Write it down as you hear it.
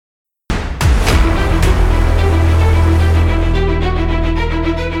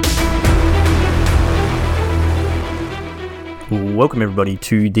welcome everybody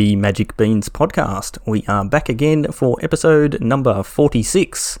to the Magic Beans podcast. We are back again for episode number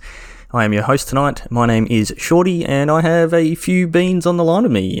 46. I am your host tonight. My name is Shorty, and I have a few beans on the line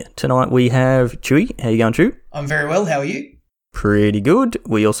with me. Tonight we have Chewy. How you going, Chew? I'm very well. How are you? Pretty good.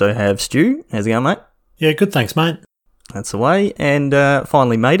 We also have Stu. How's it going, mate? Yeah, good, thanks, mate. That's the way. And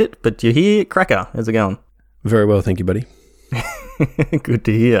finally made it, but you're here. Cracker, how's it going? Very well, thank you, buddy. Good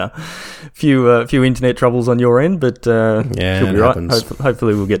to hear. Few internet troubles on your end, but yeah, should be right.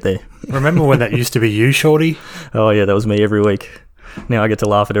 Hopefully we'll get there. Remember when that used to be you, Shorty? Oh yeah, that was me every week. Now I get to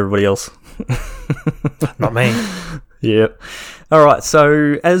laugh at everybody else. Not me. Yep. All right,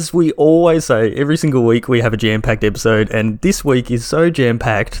 so as we always say, every single week we have a jam-packed episode, and this week is so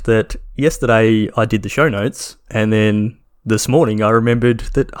jam-packed that yesterday I did the show notes, and then this morning I remembered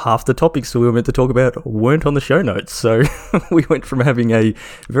that half the topics we were meant to talk about weren't on the show notes. So we went from having a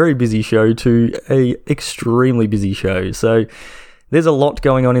very busy show to a extremely busy show. So there's a lot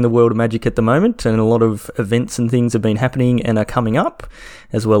going on in the world of Magic at the moment, and a lot of events and things have been happening and are coming up,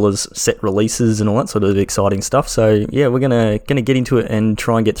 as well as set releases and all that sort of exciting stuff. So yeah, we're gonna get into it and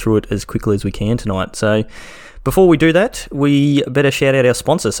try and get through it as quickly as we can tonight. So before we do that, we better shout out our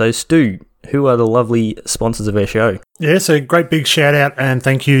sponsor. So Stu, who are the lovely sponsors of our show? Yeah, so great big shout out and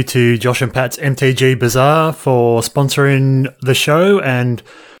thank you to Josh and Pat's MTG Bazaar for sponsoring the show and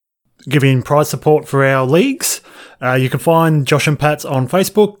giving prize support for our leagues. You can find Josh and Pat's on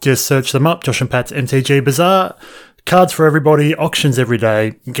Facebook. Just search them up, Josh and Pat's MTG Bazaar. Cards for everybody, auctions every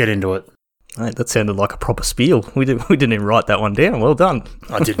day. Get into it. Mate, that sounded like a proper spiel. We didn't even write that one down. Well done.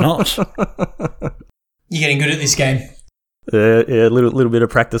 I did not. You're getting good at this game. Yeah, a little bit of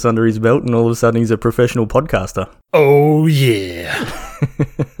practice under his belt, and all of a sudden he's a professional podcaster. Oh, yeah.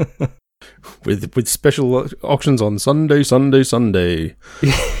 with special auctions on Sunday.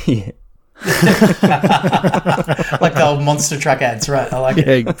 Yeah. Like the old monster truck ads, right? I like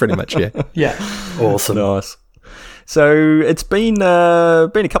it. Yeah, pretty much, yeah. Yeah. Awesome. Nice. So it's been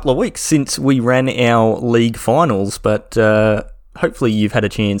a couple of weeks since we ran our league finals, but hopefully you've had a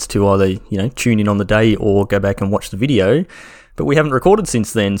chance to either tune in on the day or go back and watch the video. But we haven't recorded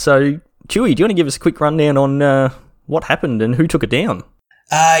since then. So Chewy, do you want to give us a quick rundown on what happened and who took it down?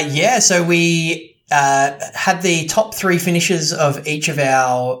 Yeah. So we had the top 3 finishes of each of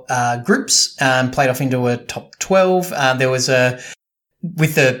our groups, played off into a top 12. There was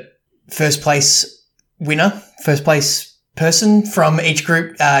with the first place winner, first place person from each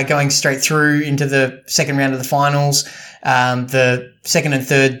group going straight through into the second round of the finals. The second and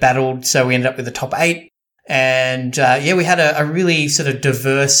third battled, so we ended up with the top 8. And we had a really sort of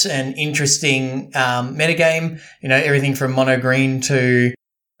diverse and interesting metagame. Everything from mono green to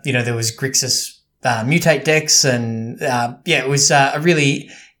there was Grixis mutate decks, and it was a really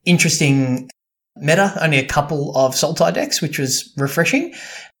interesting meta. Only a couple of Sultai decks, which was refreshing.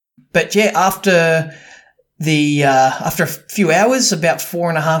 But yeah, after a few hours, about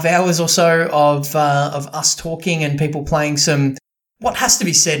 4.5 hours or so of us talking and people playing some, what has to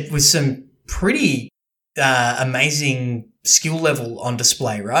be said was some pretty amazing skill level on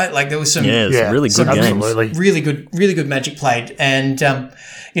display, right? Like there was some really good games, really good Magic played, and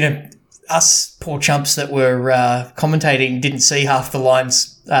us poor chumps that were commentating didn't see half the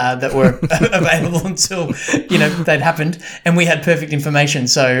lines that were available until they'd happened, and we had perfect information.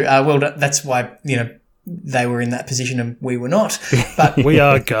 So that's why they were in that position and we were not. But we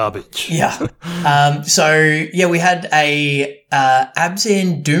are garbage. Yeah. We had a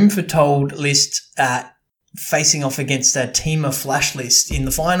Abzan Doom Foretold list facing off against a Teamer Flash list in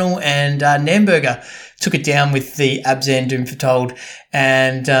the final, and Namburger took it down with the Abzan Doom Foretold,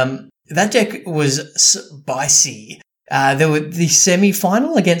 and that deck was spicy. There were the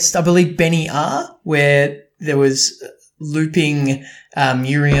semi-final against, I believe, Benny R, where there was looping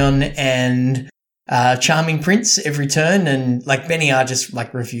Murion and Charming Prince every turn, and like Benny R just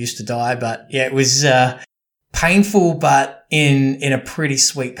like refused to die. But yeah, it was painful, but in a pretty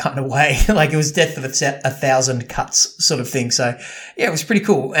sweet kind of way. Like it was death of 1,000 cuts sort of thing. So yeah, it was pretty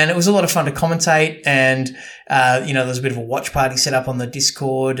cool, and it was a lot of fun to commentate. And there was a bit of a watch party set up on the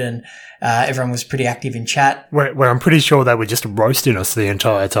Discord, and everyone was pretty active in chat. Where I'm pretty sure they were just roasting us the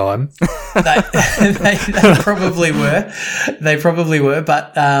entire time. they probably were. They probably were,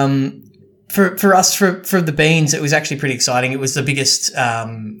 but for us, for the Beans, it was actually pretty exciting. It was the biggest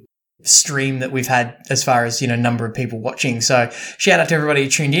stream that we've had as far as number of people watching. So shout out to everybody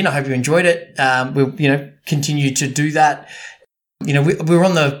who tuned in. I hope you enjoyed it. We'll continue to do that. We were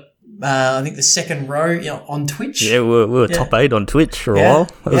on the I think the second row on Twitch. Yeah, we were top 8 on Twitch for a while.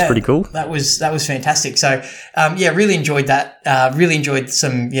 That was pretty cool. That was fantastic. So really enjoyed that. Really enjoyed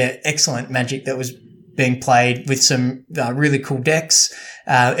some excellent Magic that was being played with some really cool decks.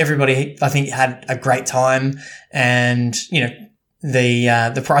 Everybody, I think, had a great time, and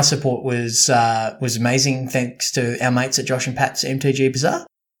the prize support was amazing. Thanks to our mates at Josh and Pat's MTG Bazaar,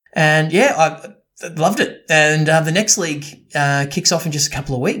 and I loved it. And the next league kicks off in just a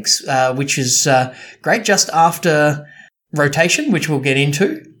couple of weeks, which is great. Just after rotation, which we'll get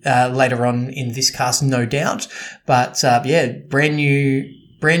into later on in this cast, no doubt. But brand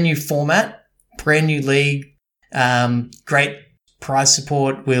new format, brand new league, great prize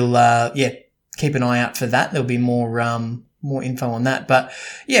support. We'll keep an eye out for that. There'll be more info on that. But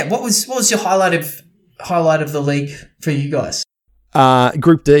what was your highlight of the league for you guys?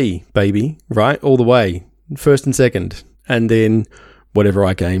 Group D, baby, right? All the way. First and second. And then whatever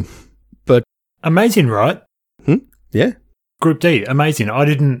I came. But amazing, right? Yeah. Group D, amazing. I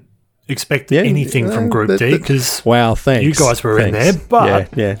didn't expect anything from Group D because wow, thanks. You guys were in there.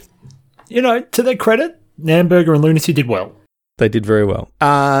 But, to their credit, Namburger and Lunacy did well. They did very well.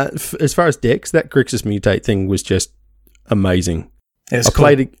 As far as decks, that Grixis Mutate thing was just amazing.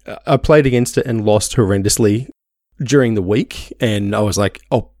 I played against it and lost horrendously during the week, and I was like,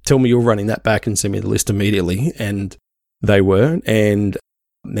 "Oh, tell me you're running that back and send me the list immediately." And they were, and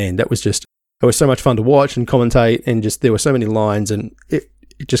man, it was so much fun to watch and commentate, and just there were so many lines, and it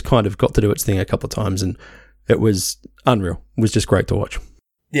just kind of got to do its thing a couple of times, and it was unreal. It was just great to watch.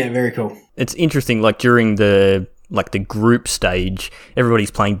 Yeah, very cool. It's interesting, like during the group stage,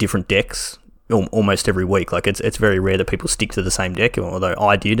 everybody's playing different decks almost every week. Like it's very rare that people stick to the same deck, although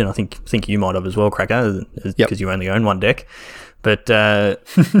I did, and I think you might have as well, Cracker, because you only own one deck. But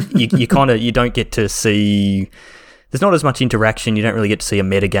you don't get to see. There's not as much interaction. You don't really get to see a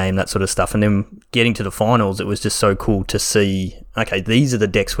meta game, that sort of stuff. And then getting to the finals, it was just so cool to see. Okay, these are the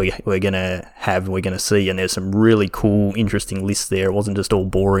decks we're gonna have. We're gonna see, and there's some really cool, interesting lists there. It wasn't just all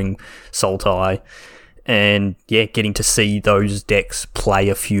boring Sultai. And getting to see those decks play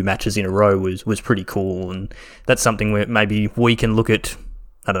a few matches in a row was pretty cool, and that's something where maybe we can look at,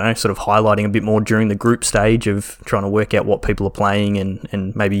 I don't know, sort of highlighting a bit more during the group stage of trying to work out what people are playing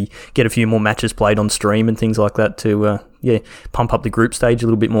and maybe get a few more matches played on stream and things like that to pump up the group stage a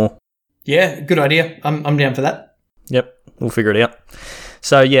little bit more. Yeah, good idea. I'm down for that. Yep, we'll figure it out.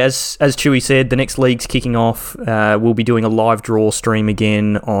 So, as Chewy said, the next league's kicking off. We'll be doing a live draw stream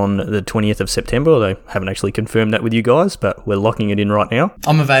again on the 20th of September, although I haven't actually confirmed that with you guys, but we're locking it in right now.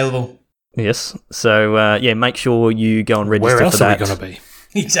 I'm available. Yes. So, make sure you go and register for that. Where else are we going to be?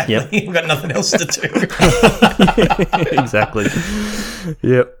 Exactly. Yep. We've got nothing else to do. Exactly.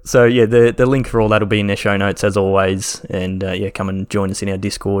 Yep. So the link for all that will be in their show notes as always, and come and join us in our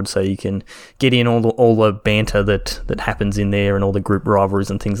Discord so you can get in all the banter that happens in there and all the group rivalries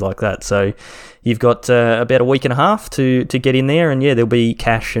and things like that. So you've got about a week and a half to get in there, and there'll be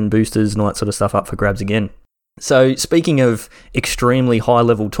cash and boosters and all that sort of stuff up for grabs again. So speaking of extremely high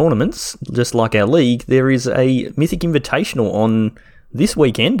level tournaments, just like our league, there is a Mythic Invitational on this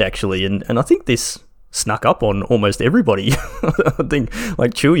weekend, actually, and I think this snuck up on almost everybody. I think,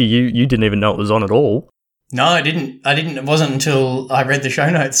 like Chewy, you didn't even know it was on at all. No, I didn't. It wasn't until I read the show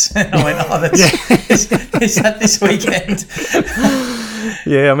notes. I went, is that this weekend?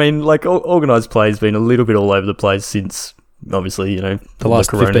 Yeah, I mean, like, organised play's been a little bit all over the place since, obviously, the last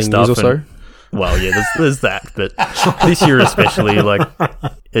Corona 15 stuff years or so. Well, yeah, there's that, but this year especially, like,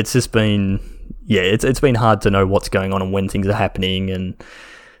 it's just been... Yeah, it's been hard to know what's going on and when things are happening, and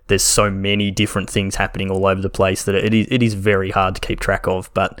there's so many different things happening all over the place that it is very hard to keep track of.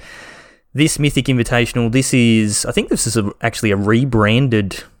 But this Mythic Invitational, I think this is actually a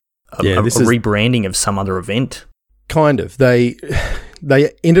rebranded, rebranding of some other event. Kind of. They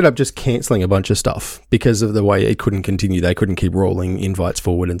ended up just cancelling a bunch of stuff because of the way it couldn't continue. They couldn't keep rolling invites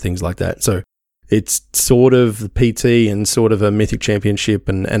forward and things like that. So it's sort of the PT and sort of a Mythic Championship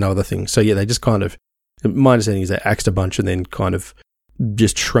and other things. So, they just kind of, my understanding is they axed a bunch and then kind of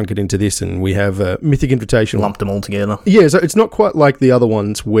just shrunk it into this, and we have a Mythic Invitational. Lumped them all together. Yeah, so it's not quite like the other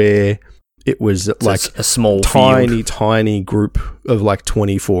ones where it was like a small tiny group of like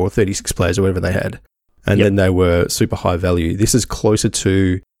 24 or 36 players or whatever they had. And then they were super high value. This is closer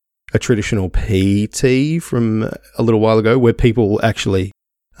to a traditional PT from a little while ago where people actually...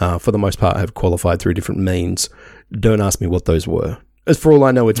 for the most part, have qualified through different means. Don't ask me what those were. As for all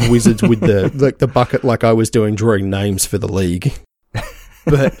I know, it's wizards with the bucket like I was doing, drawing names for the league.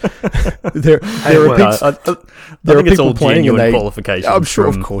 But there are people playing and qualifications. I'm sure,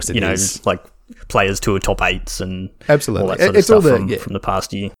 of course, it is. Like players to a top eights and absolutely all that sort of stuff from the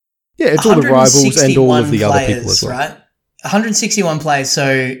past year. Yeah, it's all the rivals and all of the other people as well. Right? 161 players,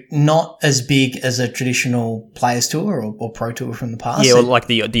 so not as big as a traditional Players Tour or Pro Tour from the past. Yeah, or like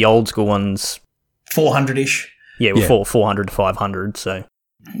the old school ones. 400-ish. Yeah, we're 400 to 500, so...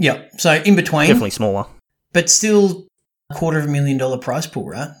 Yeah, so in between. Definitely smaller. But still $250,000 prize pool,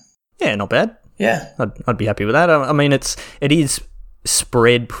 right? Yeah, not bad. Yeah. I'd be happy with that. I mean, it is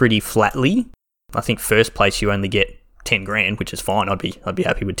spread pretty flatly. I think first place you only get 10 grand, which is fine. I'd be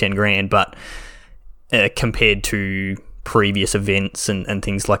happy with 10 grand, but compared to previous events and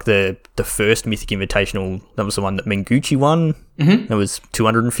things like the first Mythic Invitational, that was the one that Mengucci won. Mm-hmm. That was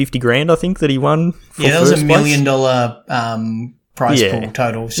 250 grand, I think, that he won. That was $1 million prize pool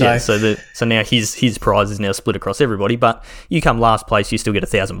total. So now his prize is now split across everybody, but you come last place, you still get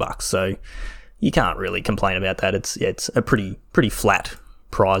 $1,000. So you can't really complain about that. It's a pretty flat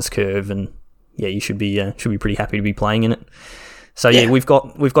prize curve, and you should be pretty happy to be playing in it. So we've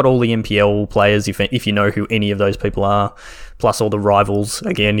got all the MPL players if you know who any of those people are, plus all the rivals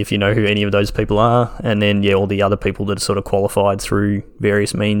again if you know who any of those people are, and then all the other people that are sort of qualified through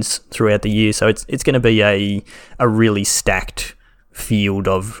various means throughout the year. So it's going to be a really stacked field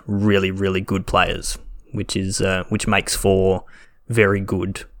of really, really good players, which makes for very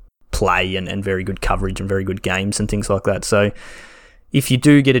good play and very good coverage and very good games and things like that. So if you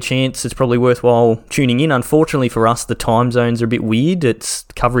do get a chance, it's probably worthwhile tuning in. Unfortunately for us, the time zones are a bit weird.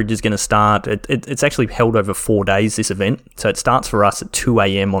 Coverage is going to start... It's actually held over 4 days, this event. So it starts for us at 2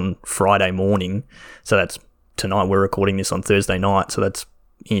 a.m. on Friday morning. So that's tonight. We're recording this on Thursday night. So that's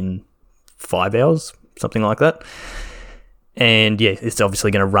in 5 hours, something like that. And it's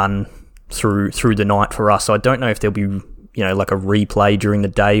obviously going to run through the night for us. So I don't know if there'll be, like a replay during the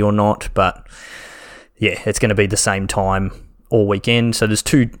day or not. But it's going to be the same time all weekend. So there's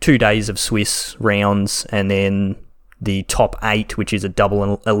two days of Swiss rounds, and then the top 8, which is a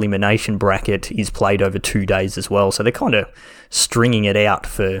double elimination bracket, is played over 2 days as well. So they're kind of stringing it out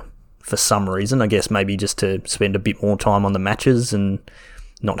for some reason, I guess maybe just to spend a bit more time on the matches and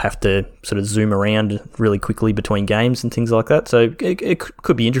not have to sort of zoom around really quickly between games and things like that. So it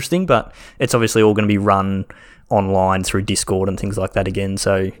could be interesting, but it's obviously all going to be run online through Discord and things like that again.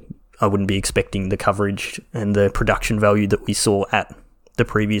 So I wouldn't be expecting the coverage and the production value that we saw at the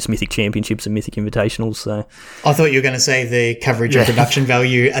previous Mythic Championships and Mythic Invitationals. So I thought you were going to say the coverage and production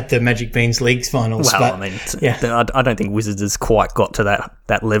value at the Magic Beans Leagues finals. Well, I don't think Wizards has quite got to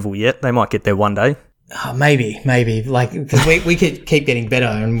that level yet. They might get there one day. Oh, maybe. Like, because we could keep getting better,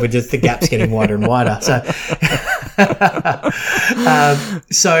 and the gap's getting wider and wider.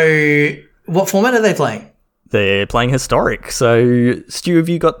 So what format are they playing? They're playing Historic. So, Stu, have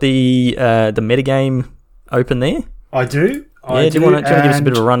you got the metagame open there? I do. Do you want to give us a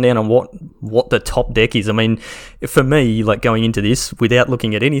bit of a rundown on what the top deck is? I mean, for me, like going into this, without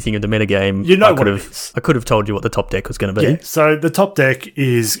looking at anything of the metagame, I could have told you what the top deck was going to be. Yeah, so the top deck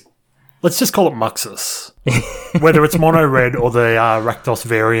is, let's just call it Muxus. Whether it's mono red or the Rakdos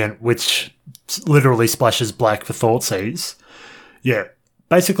variant, which literally splashes black for Thoughtseize. Yeah.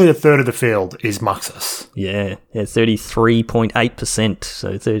 Basically, a third of the field is Muxus. Yeah, 33.8%.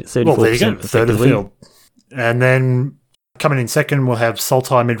 So 34%. Well, there you go, a third of the field. And then coming in second, we'll have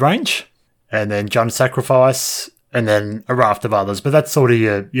Sultai Midrange, and then Jund Sacrifice, and then a raft of others. But that's sort of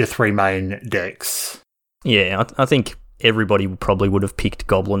your three main decks. Yeah, I think everybody probably would have picked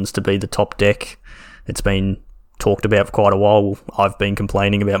Goblins to be the top deck. It's been talked about for quite a while. I've been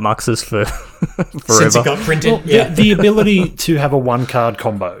complaining about Muxus for forever. Since it got printed. Well, the ability to have a one-card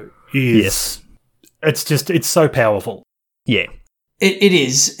combo is... It's so powerful. Yeah. It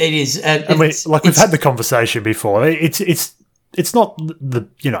is. We've had the conversation before. It's not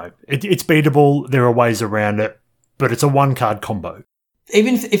it's beatable. There are ways around it, but it's a one-card combo.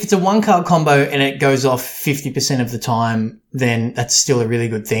 Even if it's a one-card combo and it goes off 50% of the time, then that's still a really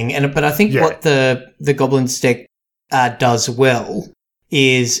good thing. But I think what the Goblins deck does well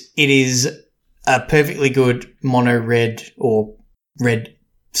is it is a perfectly good mono red or red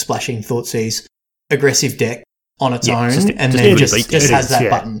splashing Thoughtseize aggressive deck on its own, and then just has that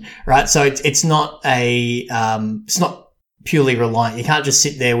button, right? So it's not it's not purely reliant. You can't just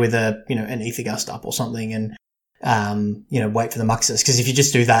sit there with an Ether Gust up or something and wait for the Muxus, because if you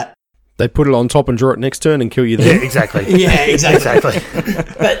just do that, they put it on top and draw it next turn and kill you there. Yeah, exactly.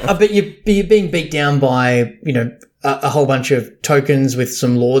 But you're being beat down by a whole bunch of tokens with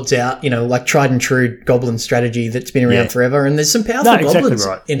some lords out, like tried and true Goblin strategy that's been around forever, and there's some powerful Goblins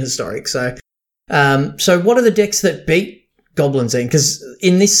in Historic. So what are the decks that beat Goblins then? Because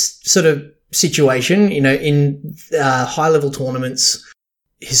in this sort of situation, in high level tournaments,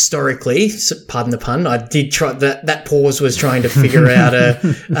 historically, pardon the pun, I did try that pause was trying to figure out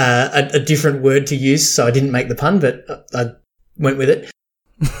a different word to use, so I didn't make the pun, but I went with it.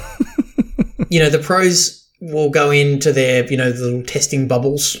 The pros will go into their, the little testing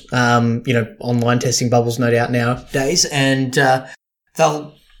bubbles, online testing bubbles, no doubt nowadays, and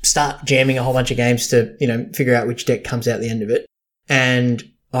they'll start jamming a whole bunch of games to, figure out which deck comes out the end of it. And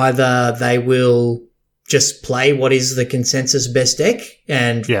either they will just play what is the consensus best deck,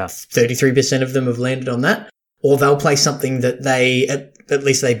 and 33% of them have landed on that, or they'll play something that they, at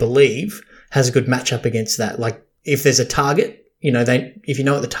least they believe, has a good matchup against that. Like, if there's a target, if you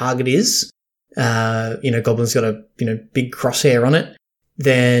know what the target is, Goblin's got a, big crosshair on it,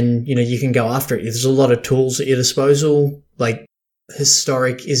 then, you can go after it. There's a lot of tools at your disposal. Like,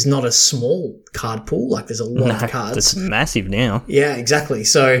 Historic is not a small card pool. Like, there's a lot of cards. It's massive now. Yeah, exactly.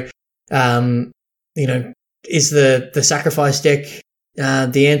 So, is the Sacrifice deck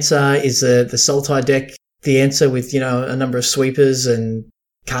the answer? Is the Sultai deck the answer with, a number of sweepers and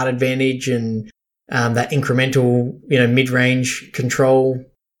card advantage and that incremental, mid-range control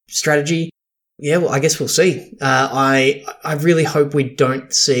strategy? Yeah, well, I guess we'll see. I really hope we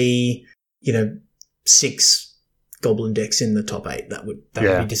don't see, 6 Goblin decks in the top 8. That would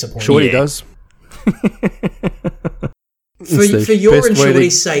be disappointing. Shorty does. For your and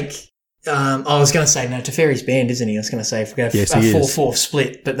Shorty's sake, I was going to say, no, Teferi's banned, isn't he? I was going to say, if we go a 4-4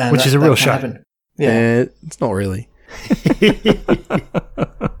 split, but then which is a real shame. Yeah. It's not really.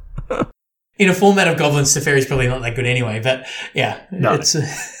 In a format of Goblins, Teferi's probably not that good anyway, but it's...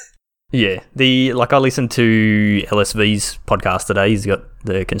 Yeah, I listened to LSV's podcast today. He's got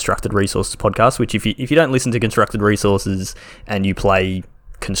the Constructed Resources podcast, which if you don't listen to Constructed Resources and you play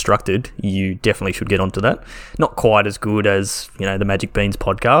Constructed, you definitely should get onto that. Not quite as good as the Magic Beans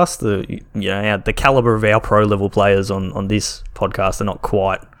podcast. The caliber of our pro level players on this podcast are not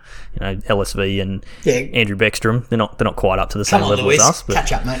quite LSV and Andrew Beckstrom. They're not quite up to the same level Lewis. as us. But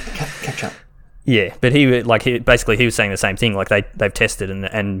catch up, mate. Catch up. Yeah, but he was saying the same thing. Like they've tested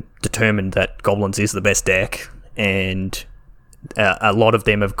and determined that Goblins is the best deck, and a lot of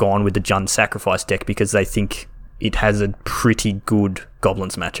them have gone with the Jund Sacrifice deck because they think it has a pretty good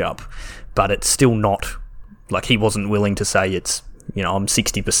Goblins matchup. But it's still not, like, he wasn't willing to say it's, I'm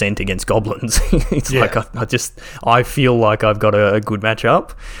 60% against Goblins. It's like I feel like I've got a good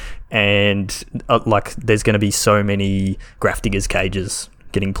matchup, and there's going to be so many Grafdigger's cages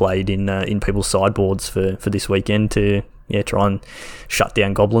getting played in people's sideboards for this weekend to try and shut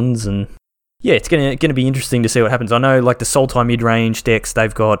down Goblins. And it's gonna be interesting to see what happens. I know, like, the Sultai mid-range decks,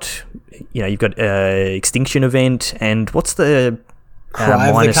 they've got you've got Extinction Event, and what's the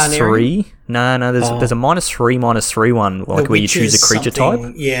 -3? No, there's a -3/-3 one, like where you choose a creature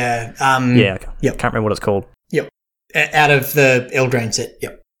type. Yeah. Can't remember what it's called. Yep. Out of the Eldraine set.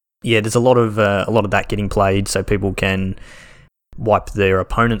 Yep. Yeah, there's a lot of that getting played, so people can wipe their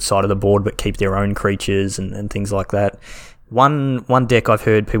opponent's side of the board but keep their own creatures and things like that. One deck I've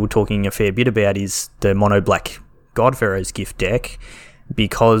heard people talking a fair bit about is the mono black Godpharaoh's Gift deck,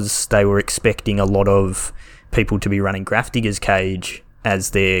 because they were expecting a lot of people to be running Grafdigger's Cage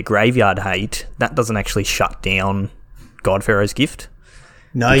as their graveyard hate. That doesn't actually shut down Godpharaoh's Gift.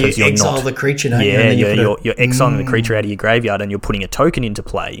 No, you exile the creature, don't you? You're exiling the creature out of your graveyard and you're putting a token into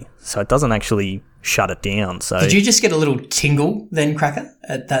play, so it doesn't actually shut it down. So did you just get a little tingle then, Cracker,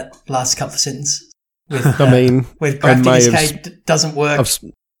 at that last couple of sentences? With Grafdigger's Cage doesn't work.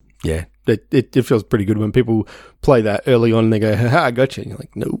 It feels pretty good when people play that early on and they go, haha, I got you. And you're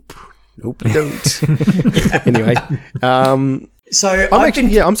like, nope, I don't. Anyway. So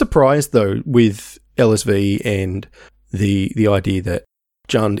I'm surprised though with LSV and the idea that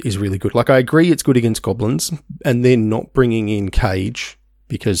Jund is really good. Like, I agree it's good against Goblins, and then not bringing in Cage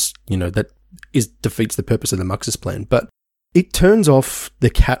because, that defeats the purpose of the Muxus plan. But it turns off the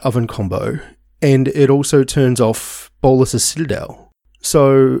Cat Oven combo, and it also turns off Bolus's Citadel.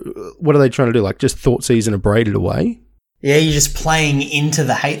 So what are they trying to do? Like, just Thoughtseize and Abrade it away? Yeah, you're just playing into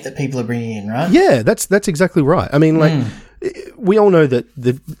the hate that people are bringing in, right? Yeah, that's exactly right. I mean, we all know that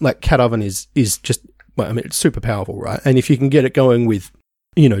the Cat Oven is just, it's super powerful, right? And if you can get it going with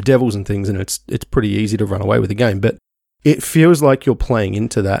devils and things, and it's pretty easy to run away with the game. But it feels like you're playing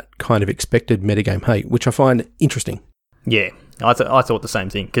into that kind of expected metagame hate, which I find interesting. Yeah, I thought the same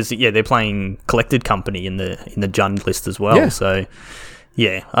thing, because they're playing Collected Company in the Jund list as well. Yeah. So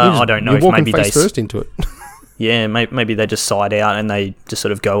I don't know if maybe face first into it. Yeah, maybe they just side out and they just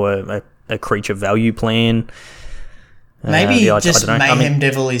sort of go a creature value plan. Maybe Mayhem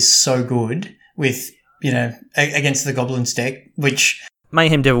Devil is so good with against the Goblins deck, which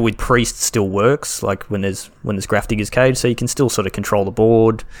Mayhem Devil with Priest still works, like when there's Grafdigger's Cage, so you can still sort of control the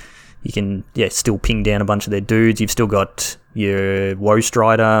board. You can still ping down a bunch of their dudes. You've still got your Woe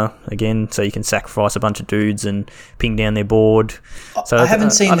Strider again, so you can sacrifice a bunch of dudes and ping down their board. So I haven't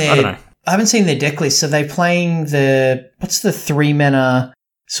seen their I haven't seen their deck list. So they're playing what's the 3-mana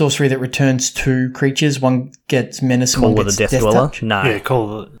sorcery that returns 2 creatures? One gets menace, Call one of the gets Death Dweller? Touch. No. Yeah,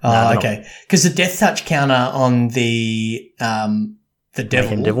 call it. Oh, okay. Because the Death Touch counter on the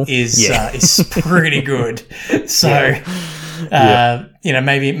Devil is pretty good. So,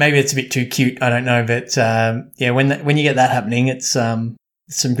 maybe it's a bit too cute. I don't know, but when you get that happening, it's some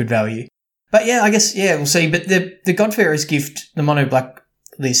good value. But yeah, I guess we'll see. But the Godfarer's Gift, the mono black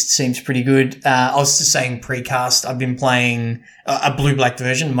list seems pretty good. I was just saying precast. I've been playing a blue black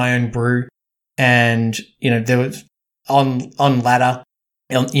version, my own brew, and there was on ladder,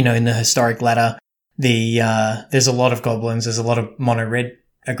 in the historic ladder. There's a lot of goblins. There's a lot of mono red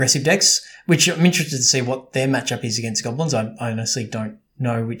aggressive decks, which I'm interested to see what their matchup is against goblins. I honestly don't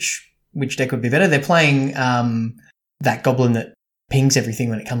know which deck would be better. They're playing that goblin that pings everything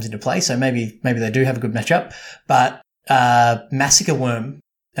when it comes into play, so maybe they do have a good matchup. But Massacre Worm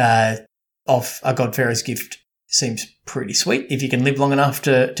of a Godfarer's Gift seems pretty sweet if you can live long enough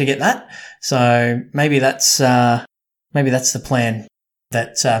to get that. So maybe that's the plan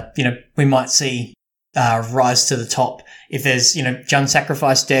that we might see rise to the top if there's Jund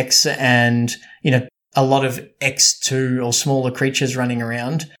Sacrifice decks and a lot of X2 or smaller creatures running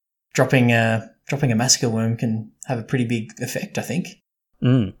around. Dropping a Massacre Worm can have a pretty big effect, I think.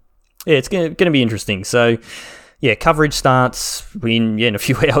 Yeah, it's going to be interesting. So, yeah, coverage starts in a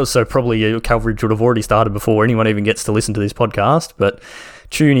few hours, so probably your coverage would have already started before anyone even gets to listen to this podcast. But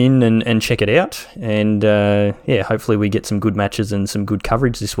tune in and check it out. And, hopefully we get some good matches and some good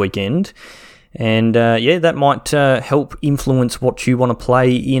coverage this weekend. And, that might help influence what you want to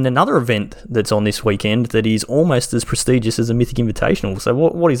play in another event that's on this weekend that is almost as prestigious as a Mythic Invitational. So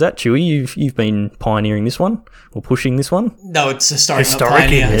what is that, Chewy? You've been pioneering this one or pushing this one? No, it's historic, not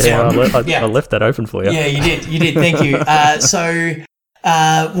pioneer. I left that open for you. Yeah, you did. Thank you.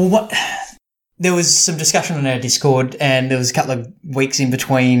 There was some discussion on our Discord, and there was a couple of weeks in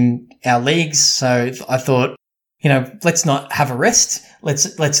between our leagues. So I thought, let's not have a rest.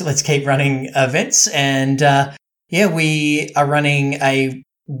 Let's keep running events. And, we are running a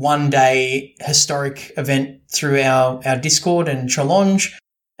 1-day historic event through our Discord and Challenge.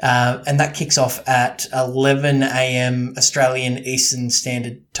 And that kicks off at 11 a.m. Australian Eastern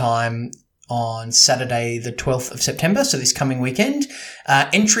Standard Time on Saturday, the 12th of September. So this coming weekend.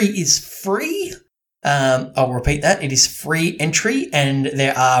 Entry is free. I'll repeat that. It is free entry and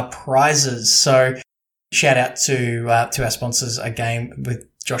there are prizes. So shout out to our sponsors, A Game with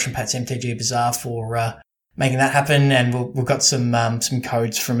Josh and Pat's MTG Bazaar for making that happen, and we've got some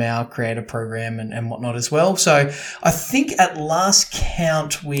codes from our creator program and whatnot as well. So I think at last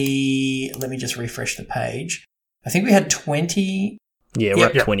count let me just refresh the page. I think we had 20. Yeah, we're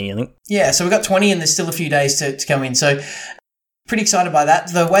at 20, I think. Yeah, so we've got 20 and there's still a few days to come in. So pretty excited by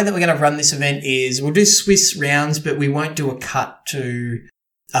that. The way that we're going to run this event is we'll do Swiss rounds, but we won't do a cut to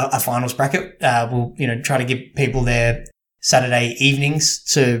a finals bracket. We'll, try to give people their Saturday evenings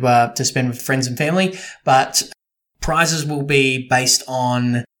to spend with friends and family, but prizes will be based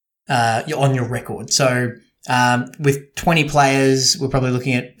on your record. So, with 20 players, we're probably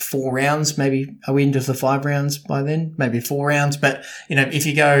looking at 4 rounds. Maybe are we into the 5 rounds by then? Maybe 4 rounds. But, if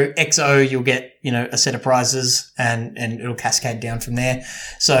you go XO, you'll get, a set of prizes and it'll cascade down from there.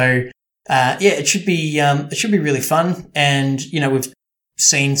 So, it should be really fun. And, we've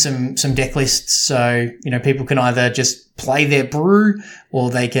seen some deck lists. So, people can either just play their brew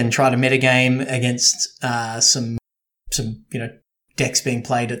or they can try to metagame against, some decks being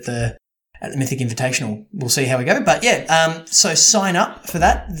played at the Mythic Invitational. We'll see how we go. But so sign up for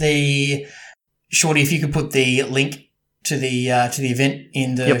that. Shorty, if you could put the link to the event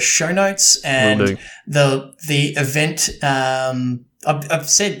in the show notes, and the event, I've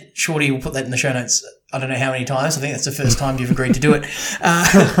said Shorty will put that in the show notes. I don't know how many times. I think that's the first time you've agreed to do it.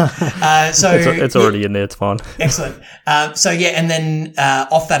 So it's already in there. It's fine. Excellent. And then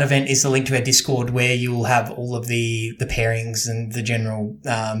off that event is the link to our Discord where you will have all of the pairings and the general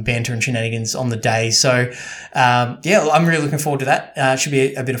banter and shenanigans on the day. So I'm really looking forward to that. It should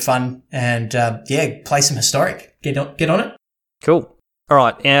be a bit of fun, and play some historic. Get on it. Cool. All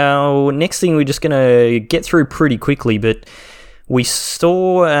right. Our next thing we're just going to get through pretty quickly, but we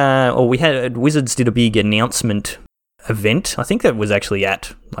saw, Wizards did a big announcement event. I think that was actually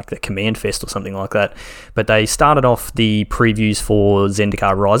at like the Command Fest or something like that. But they started off the previews for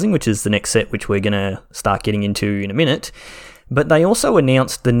Zendikar Rising, which is the next set, which we're going to start getting into in a minute. But they also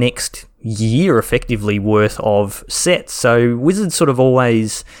announced the next year, effectively, worth of sets. So Wizards sort of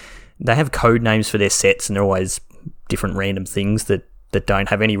always, they have code names for their sets, and they're always different random things that that don't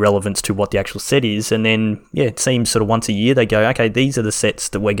have any relevance to what the actual set is. And then, it seems sort of once a year they go, okay, these are the sets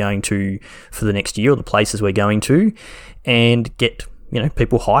that we're going to for the next year, or the places we're going to, and get,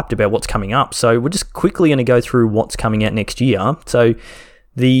 people hyped about what's coming up. So we're just quickly going to go through what's coming out next year. So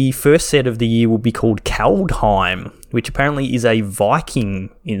the first set of the year will be called Kaldheim, which apparently is a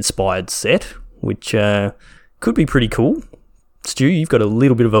Viking-inspired set, which could be pretty cool. Stu, you've got a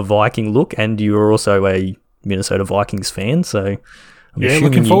little bit of a Viking look, and you're also a Minnesota Vikings fan, so I'm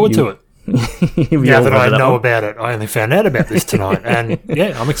looking forward to it. Now that I know one. About it, I only found out about this tonight, and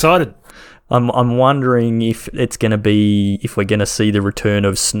I'm excited. I'm wondering if it's going to be, if we're going to see the return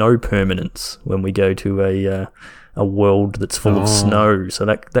of snow permanence when we go to a world that's full of snow. So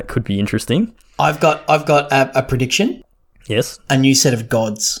that could be interesting. I've got a prediction. Yes. A new set of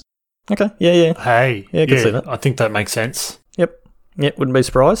gods. Okay. Yeah. Hey. Yeah, I can see that. I think that makes sense. Yep. Wouldn't be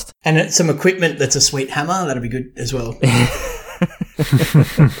surprised. And some equipment that's a sweet hammer. That'll be good as well.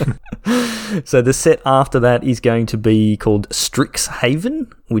 So the set after that is going to be called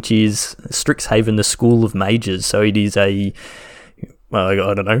Strixhaven, which is Strixhaven, the School of Mages. So it is I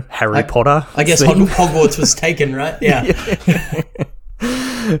don't know, Harry Potter. I guess theme. Hogwarts was taken, right? Yeah.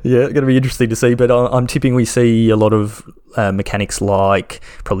 Yeah, going to be interesting to see, but I'm tipping we see a lot of mechanics like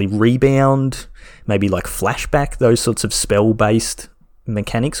probably rebound, maybe like flashback, those sorts of spell-based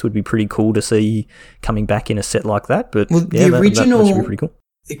mechanics would be pretty cool to see coming back in a set like that. But the original that should be pretty cool.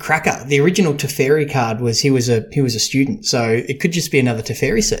 Cracker, the original Teferi card was he was a student, so it could just be another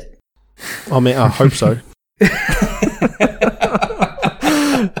Teferi set. I mean, I hope so.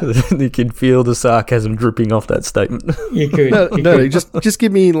 You can feel the sarcasm dripping off that statement. You could. No, just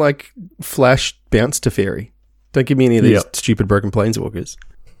give me like flash bounce to fairy. Don't give me any of these stupid broken planeswalkers.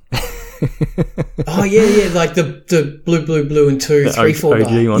 Oh yeah, like the blue and 2, 3, 4 OG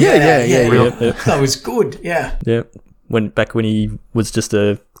guy. one. Yeah. That was good. Yeah. Yeah. Back when he was just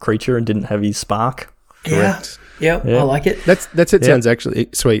a creature and didn't have his spark. Correct. Yeah, I like it. That's it. Sounds actually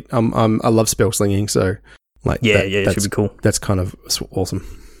sweet. I love spell slinging, so it should be cool. That's kind of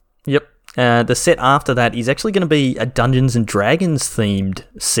awesome. Yep. The set after that is actually going to be a Dungeons and Dragons themed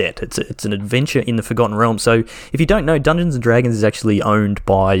set. It's an adventure in the Forgotten Realms. So if you don't know, Dungeons and Dragons is actually owned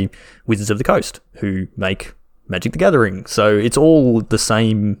by Wizards of the Coast, who make Magic the Gathering. So it's all the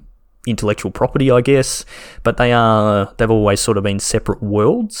same intellectual property, I guess, but they've always sort of been separate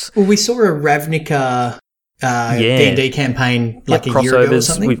worlds. Well, we saw a Ravnica D&D campaign like a year ago or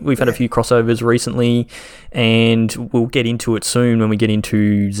something. We've had a few crossovers recently, and we'll get into it soon when we get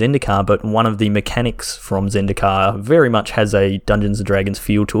into Zendikar, but one of the mechanics from Zendikar very much has a Dungeons & Dragons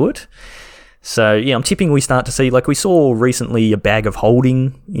feel to it. So, I'm tipping we start to see, like we saw recently, a Bag of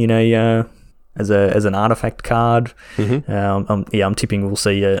Holding, as an artifact card. Mm-hmm. I'm tipping we'll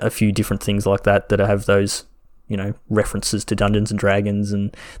see a few different things like that have those references to Dungeons and Dragons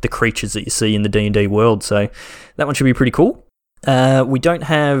and the creatures that you see in the D&D world. So that one should be pretty cool. We don't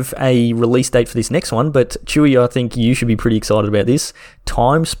have a release date for this next one, but Chewy, I think you should be pretty excited about this.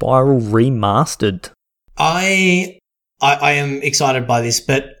 Time Spiral Remastered. I am excited by this,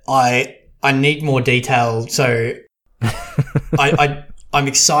 but I need more detail. So I'm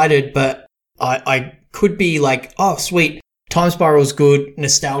excited, but I could be like, oh, sweet, Time Spiral's good,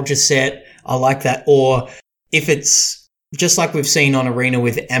 nostalgia set, I like that. Or if it's just like we've seen on Arena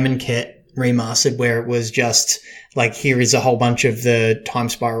with Amonkhet Remastered, where it was just like, here is a whole bunch of the Time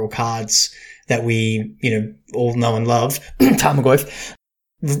Spiral cards that we, all know and love, Tarmogoyf,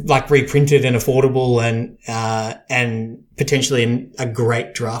 like reprinted and affordable and potentially in a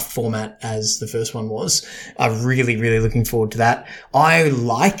great draft format as the first one was. I'm really, really looking forward to that. I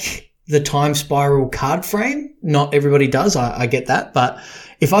like the Time Spiral card frame. Not everybody does. I get that. But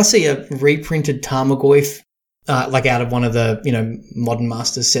if I see a reprinted Tarmogoyf, like out of one of the, Modern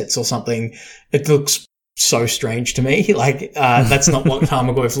Masters sets or something, it looks so strange to me. Like, that's not what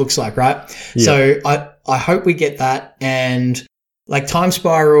Tarmogoyf looks like, right? Yeah. So I hope we get that. And like Time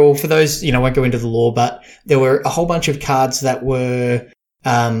Spiral, for those, won't go into the lore, but there were a whole bunch of cards that were,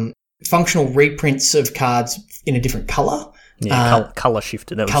 functional reprints of cards in a different color. Yeah, color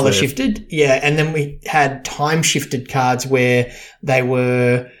shifted. Color shifted, yeah. And then we had time shifted cards where they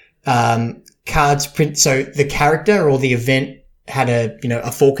were cards print. So the character or the event had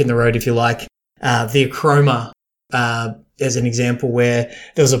a fork in the road, if you like. The Acroma, as an example, where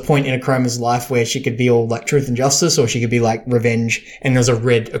there was a point in Acroma's life where she could be all like truth and justice, or she could be like revenge, and there was a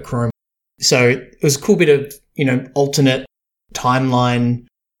red Acroma. So it was a cool bit of alternate timeline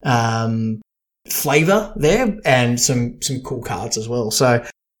flavor there, and some cool cards as well. So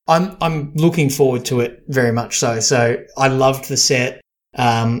I'm looking forward to it very much so. So I loved the set.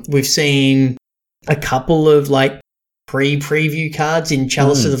 We've seen a couple of like pre-preview cards in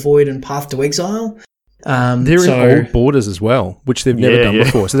Chalice of the Void and Path to Exile. They're in old borders as well, which they've never done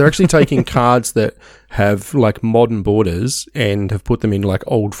before. So they're actually taking cards that have like modern borders and have put them in like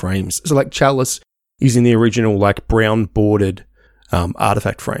old frames. So like Chalice is in the original like brown bordered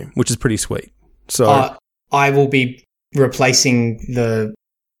artifact frame, which is pretty sweet. So I will be replacing the.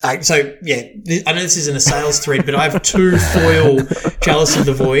 I know this isn't a sales thread, but I have 2 foil Chalice of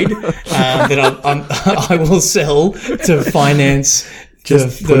the Void that I will sell to finance.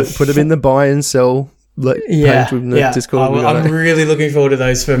 Just put them in the buy and sell. Page with the Discord. I'm really looking forward to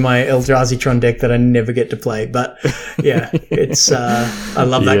those for my Eldrazi Tron deck that I never get to play. But yeah, it's I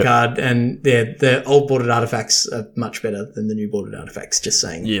love that card, and the old bordered artifacts are much better than the new bordered artifacts. Just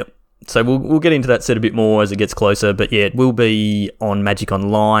saying. Yep. So we'll get into that set a bit more as it gets closer, but yeah, it will be on Magic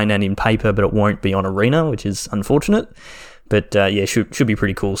Online and in paper, but it won't be on Arena, which is unfortunate. But should be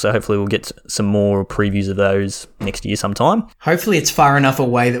pretty cool. So hopefully we'll get some more previews of those next year sometime. Hopefully it's far enough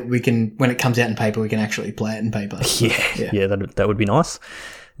away that we can, when it comes out in paper, we can actually play it in paper. Yeah, that would be nice.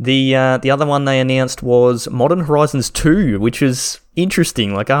 The other one they announced was Modern Horizons 2, which is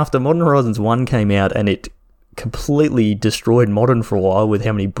interesting. Like after Modern Horizons 1 came out and it completely destroyed Modern for a while with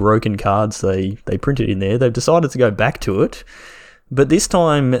how many broken cards they printed in there, they've decided to go back to it. But this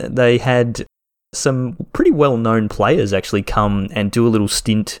time they had some pretty well-known players actually come and do a little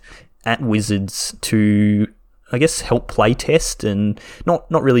stint at Wizards to, I guess, help play test and not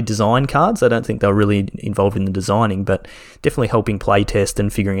really design cards. I don't think they were really involved in the designing, but definitely helping play test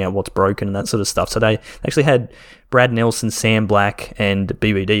and figuring out what's broken and that sort of stuff. So they actually had Brad Nelson, Sam Black, and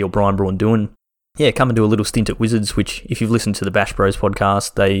BBD, or Brian Braun-Duin, come and do a little stint at Wizards, which if you've listened to the Bash Bros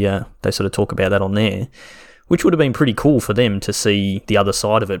podcast, they sort of talk about that on there, which would have been pretty cool for them to see the other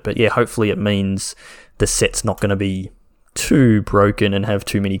side of it. But yeah, hopefully it means the set's not going to be too broken and have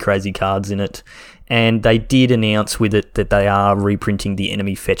too many crazy cards in it. And they did announce with it that they are reprinting the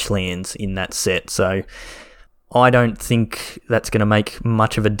enemy fetch lands in that set. So I don't think that's going to make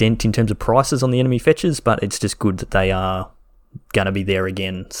much of a dent in terms of prices on the enemy fetches, but it's just good that they are going to be there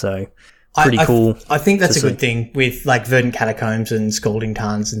again. So pretty cool. I think that's a good thing with like Verdant Catacombs and Scalding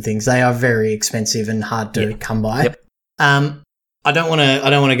Tarns and things. They are very expensive and hard to come by. Yep. I don't want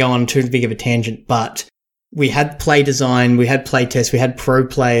to go on too big of a tangent, but we had play design, we had play test, we had pro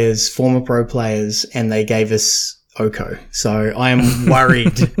players, former pro players, and they gave us Oko. So I am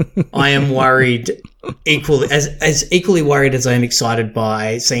worried. I am worried equally worried as I am excited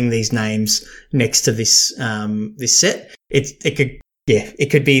by seeing these names next to this this set. It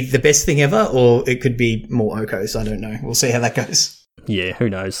could be the best thing ever, or it could be more Okos. I don't know. We'll see how that goes. Yeah, who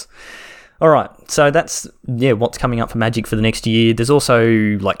knows? All right, so that's what's coming up for Magic for the next year. There's also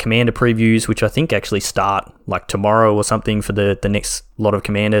like Commander previews, which I think actually start like tomorrow or something for the next lot of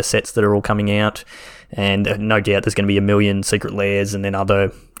Commander sets that are all coming out. And no doubt there's going to be a million Secret Lairs and then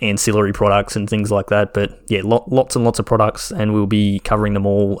other ancillary products and things like that. But yeah, lots and lots of products, and we'll be covering them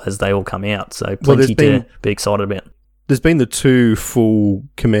all as they all come out. So plenty to be excited about. There's been the 2 full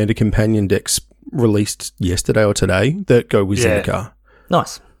Commander Companion decks released yesterday or today that go with Zendikar.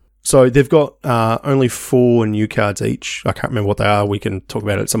 Nice. So they've got only 4 new cards each. I can't remember what they are. We can talk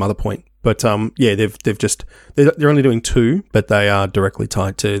about it at some other point. But they're only doing 2, but they are directly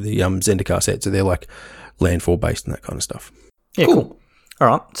tied to the Zendikar set. So they're like landfall based and that kind of stuff. Yeah, cool. All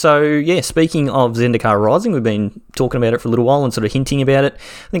right. So, speaking of Zendikar Rising, we've been talking about it for a little while and sort of hinting about it.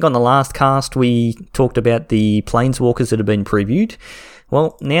 I think on the last cast, we talked about the Planeswalkers that have been previewed.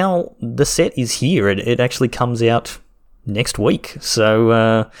 Well, now the set is here. It actually comes out next week.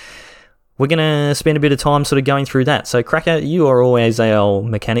 So, we're going to spend a bit of time sort of going through that. So, Cracker, you are always our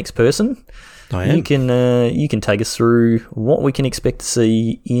mechanics person. I am. You can take us through what we can expect to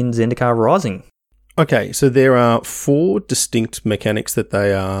see in Zendikar Rising. Okay, so there are 4 distinct mechanics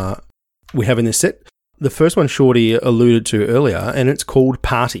that we have in this set. The first one Shorty alluded to earlier, and it's called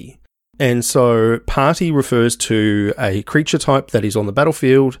Party. And so Party refers to a creature type that is on the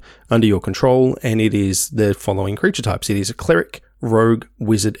battlefield under your control, and it is the following creature types. It is a cleric, rogue,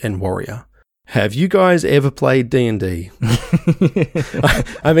 wizard, and warrior. Have you guys ever played D&D?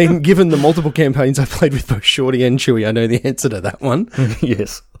 I mean, given the multiple campaigns I've played with both Shorty and Chewy, I know the answer to that one.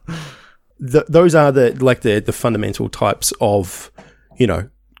 Yes. Those are the fundamental types of,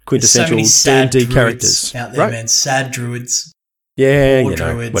 quintessential D&D characters out there, right? Man. Sad druids. Yeah,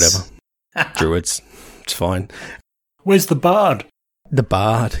 druids. Whatever. Druids, it's fine. Where's the bard? The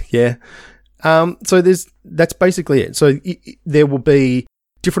bard, yeah. So that's basically it. So there will be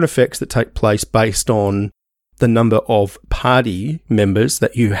different effects that take place based on the number of party members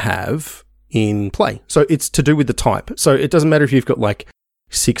that you have in play. So it's to do with the type. So it doesn't matter if you've got like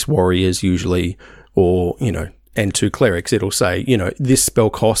 6 warriors usually, or and 2 clerics, it'll say, this spell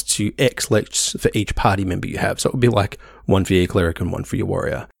costs you X less for each party member you have. So it would be like 1 for your cleric and 1 for your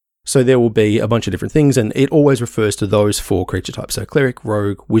warrior. So there will be a bunch of different things, and it always refers to those 4 creature types. So cleric,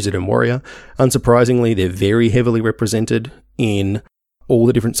 rogue, wizard, and warrior. Unsurprisingly, they're very heavily represented in all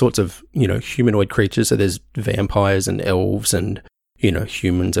the different sorts of, humanoid creatures. So there's vampires and elves and,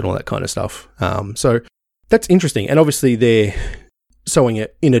 humans and all that kind of stuff. So that's interesting. And obviously they're sewing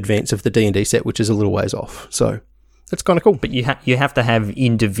it in advance of the D&D set, which is a little ways off. So that's kind of cool. But you have to have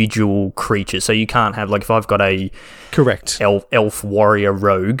individual creatures. So you can't have, like, if I've got a correct elf warrior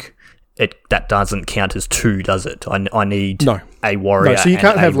rogue, that doesn't count as 2, does it? I need a warrior. No, so you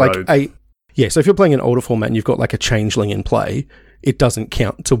can't have rogue. So if you're playing an older format and you've got like a changeling in play, it doesn't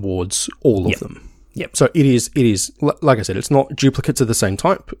count towards all of them. Yep. So it is like I said, it's not duplicates of the same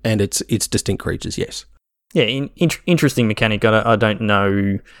type, and it's distinct creatures. Yes. Yeah, interesting mechanic. I don't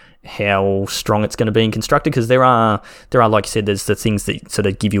know how strong it's going to be in constructed, because there are, like you said, there's the things that sort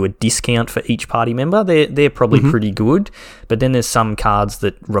of give you a discount for each party member. They're probably pretty good, but then there's some cards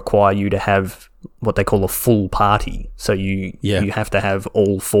that require you to have what they call a full party. So you have to have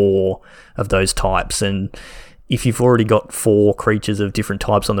all 4 of those types, and if you've already got 4 creatures of different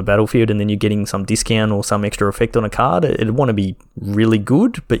types on the battlefield and then you're getting some discount or some extra effect on a card, it'd want to be really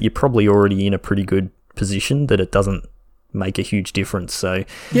good, but you're probably already in a pretty good position that it doesn't make a huge difference. So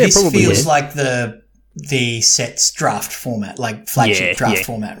this feels like the set's draft format, like flagship draft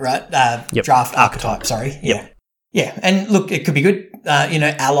format, right? Draft archetype, sorry. Yeah. And look, it could be good.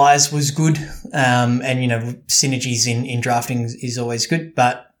 Allies was good. And synergies in drafting is always good.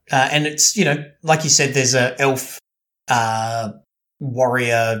 But, and it's, like you said, there's a elf,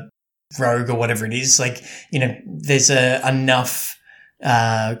 warrior, rogue or whatever it is. Like, there's enough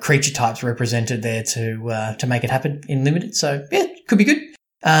creature types represented there to make it happen in limited. So yeah, could be good.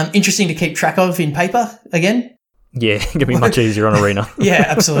 Interesting to keep track of in paper again. Yeah, it can be much easier on Arena. Yeah,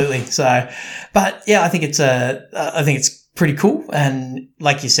 absolutely. So, but yeah, I think it's pretty cool. And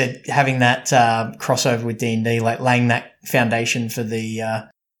like you said, having that crossover with D&D, like laying that foundation for the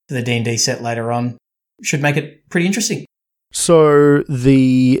D&D set later on, should make it pretty interesting. So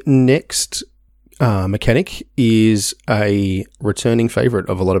the next mechanic is a returning favourite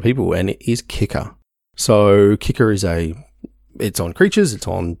of a lot of people, and it is Kicker. So Kicker is it's on creatures, it's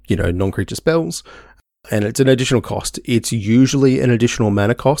on, non-creature spells, and it's an additional cost. It's usually an additional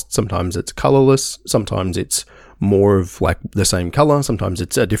mana cost. Sometimes it's colourless, sometimes it's more of like the same colour, sometimes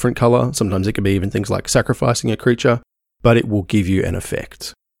it's a different colour, sometimes it can be even things like sacrificing a creature, but it will give you an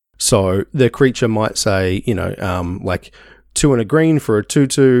effect. So the creature might say, like 2 and a green for a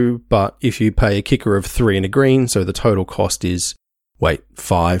 2/2, but if you pay a kicker of 3 and a green, so the total cost is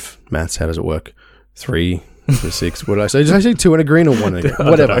 5 maths. How does it work? 3 to 6. What did I say? Did I say 2 and a green or 1 and a green?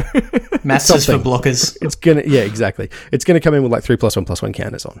 Whatever. Maths is for blockers. It's exactly. It's gonna come in with like 3+1+1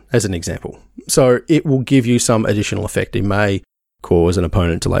 counters on, as an example. So it will give you some additional effect. It may cause an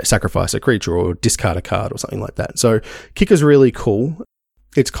opponent to like sacrifice a creature or discard a card or something like that. So Kicker's really cool.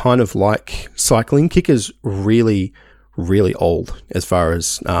 It's kind of like cycling. Kicker's really, really old as far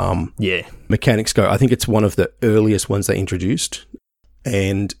as mechanics go. I think it's one of the earliest ones they introduced,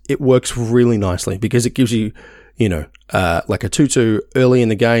 and it works really nicely because it gives you, like a 2/2 early in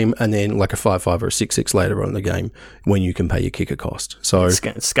the game, and then like a 5/5 or a 6/6 later on in the game when you can pay your kicker cost. So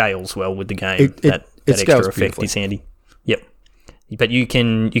it scales well with the game. That extra effect is handy. Yep. But you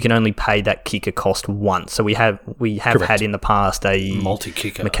can only pay that kicker cost once. So we have Correct. Had in the past a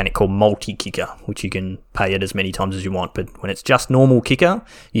multi-kicker mechanic called multi-kicker, which you can pay it as many times as you want. But when it's just normal kicker,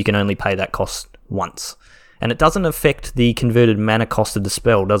 you can only pay that cost once. And it doesn't affect the converted mana cost of the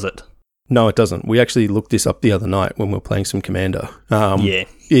spell, does it? No, it doesn't. We actually looked this up the other night when we were playing some Commander. I know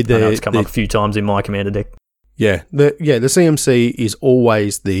it's come up a few times in my Commander deck. Yeah, the CMC is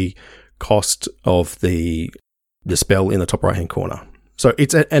always the cost of the spell in the top right hand corner. So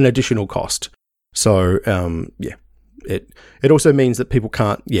it's an additional cost. So it also means that people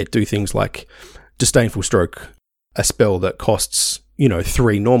can't do things like Disdainful Stroke, a spell that costs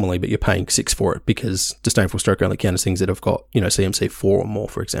 3 normally, but you're paying 6 for it because Disdainful Stroke only counters things that have got CMC 4 or more,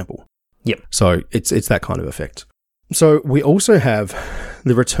 for example. Yep. So it's that kind of effect. So we also have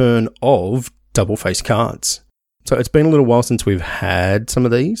the return of double face cards. So it's been a little while since we've had some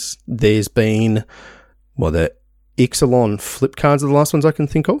of these. There's been the Ixalan flip cards are the last ones I can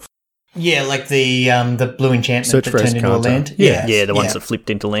think of. Yeah, like the blue enchantment Search that for turned into a land. Yeah, the ones that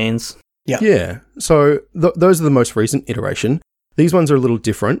flipped into lands. Yeah. Yeah. So those are the most recent iteration. These ones are a little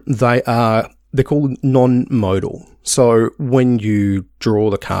different. They're called non-modal. So when you draw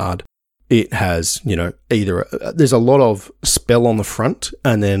the card, it has, either there's a lot of spell on the front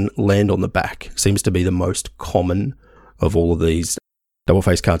and then land on the back. Seems to be the most common of all of these double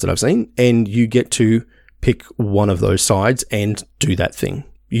face cards that I've seen. And you get to pick one of those sides and do that thing.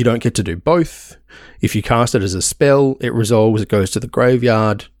 You don't get to do both. If you cast it as a spell, it resolves, it goes to the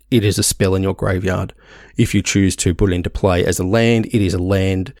graveyard. It is a spell in your graveyard. If you choose to put it into play as a land, it is a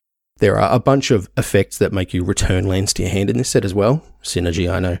land. There are a bunch of effects that make you return lands to your hand in this set as well. Synergy,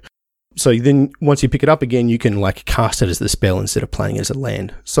 I know. So then once you pick it up again, you can cast it as the spell instead of playing as a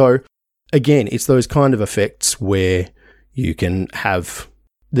land. So again, it's those kind of effects where you can have...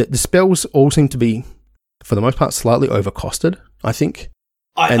 The spells all seem to be, for the most part, slightly overcosted, I think.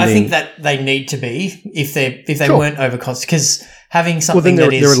 I think that they need to be if they Sure. weren't overcosted, because having something they're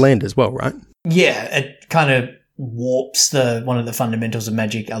they're a land as well, right? Yeah, it kind of warps one of the fundamentals of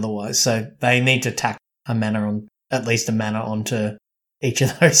Magic otherwise. So they need to tack a mana onto each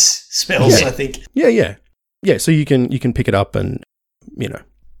of those spells, Yeah. I think. Yeah. So you can pick it up and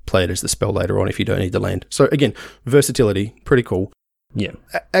play it as the spell later on if you don't need the land. So again, versatility, pretty cool. Yeah.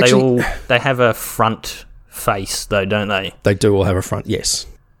 Actually, They have a front face though, don't they? they do all have a front, yes.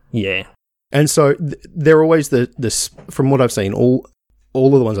 Yeah. And so they're always this. From what I've seen, all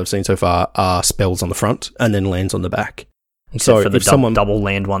of the ones I've seen so far are spells on the front and then lands on the back. Except for the double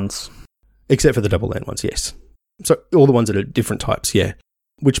land ones. Except for the double land ones, yes. So all the ones that are different types, yeah.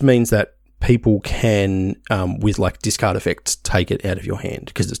 Which means that people can, with discard effects, take it out of your hand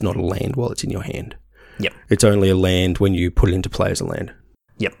because it's not a land while it's in your hand. Yep. It's only a land when you put it into play as a land.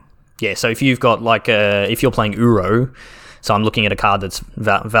 Yep. Yeah, so if you've got if you're playing Uro, so I'm looking at a card that's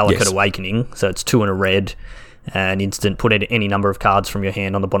Valakut Yes. Awakening, so it's 2 and a red, an instant, put any number of cards from your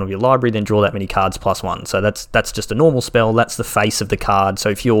hand on the bottom of your library, then draw that many cards +1. So that's just a normal spell, that's the face of the card. So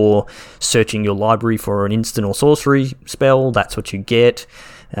if you're searching your library for an instant or sorcery spell, that's what you get.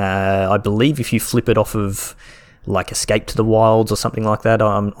 I believe if you flip it off of Escape to the Wilds or something like that,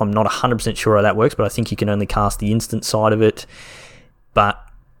 I'm not 100% sure how that works, but I think you can only cast the instant side of it. But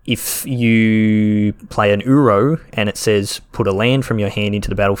if you play an Uro and it says put a land from your hand into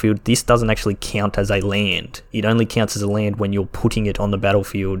the battlefield, this doesn't actually count as a land. It only counts as a land when you're putting it on the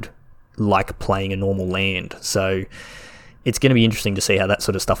battlefield like playing a normal land. So it's going to be interesting to see how that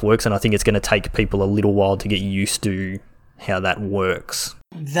sort of stuff works, and I think it's going to take people a little while to get used to how that works.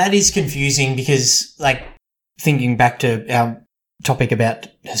 That is confusing because, thinking back to our topic about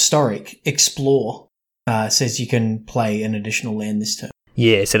historic, Explore says you can play an additional land this turn.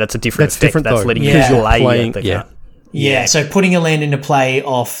 Yeah, so that's a different That's effect. different, That's though. letting Yeah. you play Playing- the yeah. card. Yeah, so putting a land into play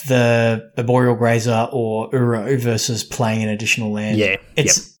off the Arboreal Grazer or Uro versus playing an additional land. Yeah,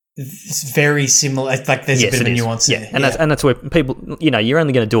 It's very similar. It's there's a bit of a nuance there. And that's where people, you're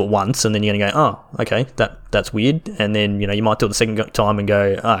only going to do it once, and then you're going to go, oh, okay, that's weird, and then you might do it the second time and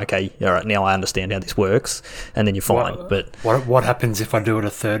go, oh, okay, all right, now I understand how this works, and then you're fine. But What happens if I do it a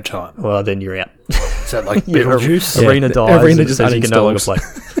third time? well, then you're out. Is that like Your Beetlejuice? arena the dies. arena and just says you can no longer play.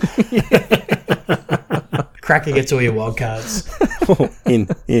 Cracker gets all your wild cards. in.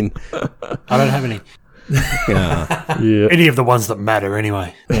 I don't have any. Yeah. Yeah. Any of the ones that matter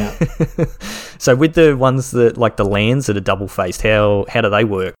anyway. Yeah. So with the ones that the lands that are double faced, how do they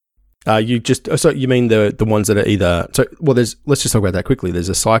work? So you mean the ones that are either let's just talk about that quickly. There's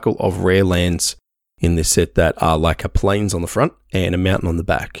a cycle of rare lands in this set that are like a plains on the front and a mountain on the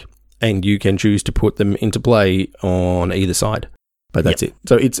back, and you can choose to put them into play on either side. But that's it.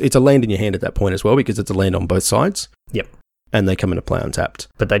 So it's a land in your hand at that point as well because it's a land on both sides. Yep. And they come into play untapped.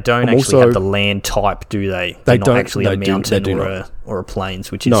 But they don't actually have the land type, do they? They're not actually a mountain or a plains,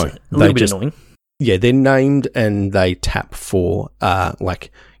 which is a little bit annoying. Yeah, they're named and they tap for a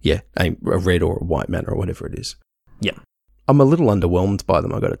red or a white mana or whatever it is. Yep. I'm a little underwhelmed by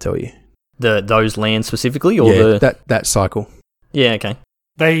them, I got to tell you. Those lands specifically, or that cycle. Yeah, okay.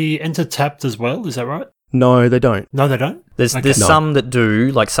 They enter tapped as well, is that right? No, they don't. No, they don't? There's some that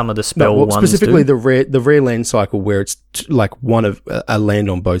do, like some of the spell ones specifically do. the rare land cycle where it's one of a land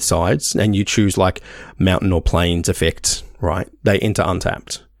on both sides and you choose mountain or plains effect, right? They enter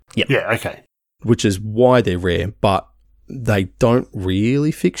untapped. Yep. Yeah, okay. Which is why they're rare, but they don't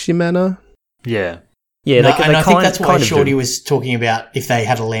really fix your mana. Yeah. Yeah, I think that's why Shorty was talking about if they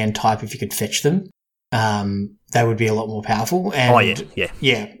had a land type, if you could fetch them, they would be a lot more powerful. And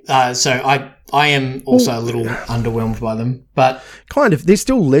yeah. So I am also a little underwhelmed by them, but kind of. They're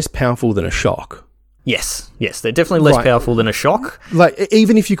still less powerful than a shock. Yes, they're definitely less powerful than a shock.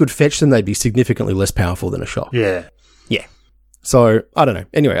 Even if you could fetch them, they'd be significantly less powerful than a shock. Yeah. Yeah. So I don't know.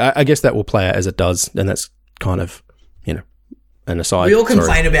 Anyway, I guess that will play out as it does, and that's kind of an aside. We all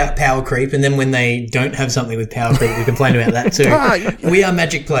complain about power creep, and then when they don't have something with power creep, we complain about that too. We are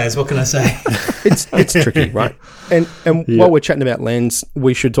Magic players. What can I say? It's tricky, right? And while we're chatting about lands,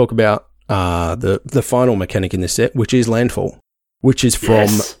 we should talk about the final mechanic in this set, which is landfall, which is from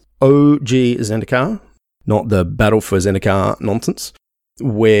OG Zendikar, not the Battle for Zendikar nonsense,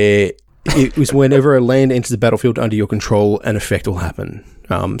 where it was whenever a land enters the battlefield under your control, an effect will happen.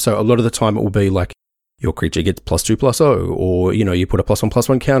 So a lot of the time it will be like your creature gets +2/+0, or, you put a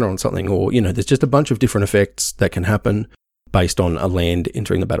 +1/+1 counter on something, or, there's just a bunch of different effects that can happen based on a land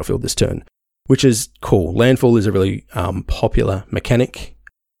entering the battlefield this turn, which is cool. Landfall is a really popular mechanic,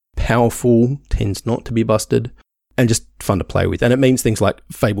 powerful, tends not to be busted, and just fun to play with. And it means things like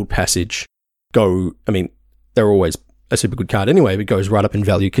Fabled Passage they're always a super good card anyway, but it goes right up in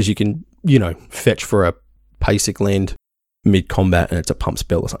value because you can, fetch for a basic land mid-combat and it's a pump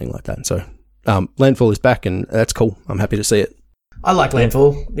spell or something like that. And so Landfall is back, and that's cool. I'm happy to see it. I like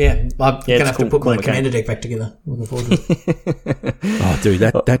Landfall. Yeah, I'm going to have to put my commander deck back together. Looking forward to it. Oh, dude,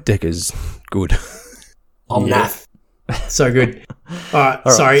 that deck is good. Math. So good. All right,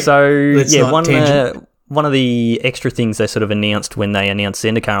 sorry. So, one of the extra things they sort of announced when they announced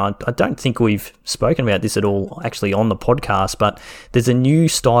Zendikar, I don't think we've spoken about this at all actually on the podcast, but there's a new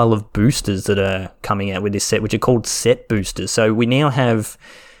style of boosters that are coming out with this set, which are called set boosters. So we now have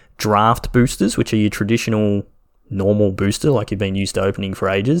draft boosters, which are your traditional normal booster, like you've been used to opening for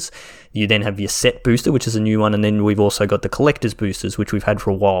ages. You then have your set booster, which is a new one, and then we've also got the collector's boosters, which we've had for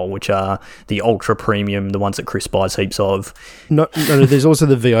a while, which are the ultra premium, the ones that Chris buys heaps of. No, there's also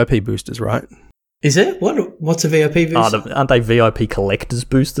the VIP boosters, right? Is it? What's a VIP booster? Aren't they VIP collector's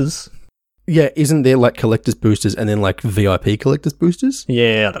boosters? Yeah, isn't there like collector's boosters and then like VIP collector's boosters?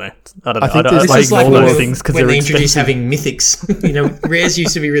 Yeah, I don't know. I think this is like when they introduced having mythics. Rares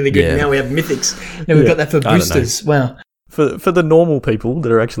used to be really good. Now we have mythics. Now we've got that for boosters. Wow. For the normal people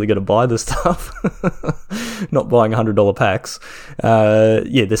that are actually going to buy this stuff, not buying $100 packs,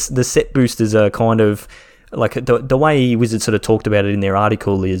 the set boosters are kind of like the way Wizards sort of talked about it in their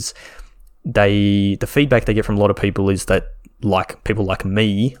article is the feedback they get from a lot of people is that, like people like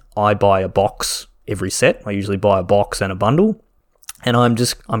me, I buy a box every set. I usually buy a box and a bundle, and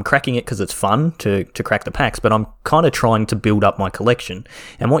I'm cracking it because it's fun to crack the packs, but I'm kind of trying to build up my collection.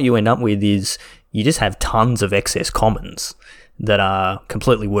 And what you end up with is you just have tons of excess commons that are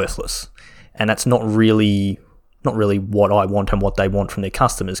completely worthless, and that's not really what I want and what they want from their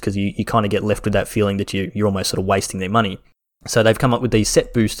customers, because you kind of get left with that feeling that you're almost sort of wasting their money. So they've come up with these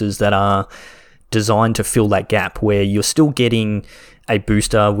set boosters that are designed to fill that gap, where you're still getting a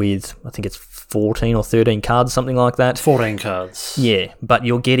booster with, I think it's 14 or 13 cards, something like that. 14 cards. Yeah, but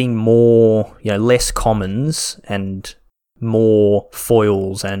you're getting more, less commons and more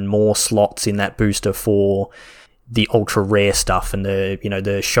foils and more slots in that booster for the ultra rare stuff and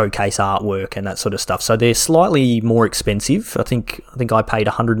the showcase artwork and that sort of stuff. So they're slightly more expensive. I think I paid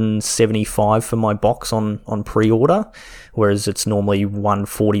 $175 for my box on pre-order, whereas it's normally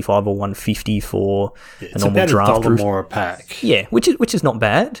 $145 or $150 for a normal draft. It's about $1 more a pack. Yeah, which is not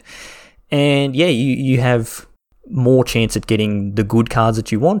bad. And yeah, you have more chance at getting the good cards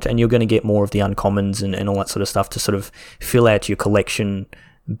that you want, and you're going to get more of the uncommons and all that sort of stuff to sort of fill out your collection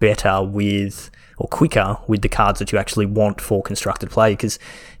better quicker with the cards that you actually want for constructed play. Because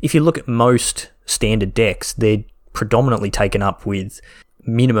if you look at most standard decks, they're predominantly taken up with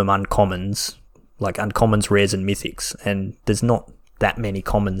minimum uncommons, like uncommons, rares, and mythics, and there's not that many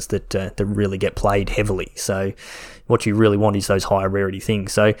commons that really get played heavily. So what you really want is those higher rarity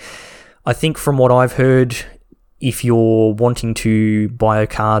things. So I think from what I've heard, if you're wanting to buy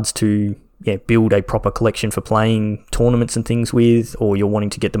cards to build a proper collection for playing tournaments and things with, or you're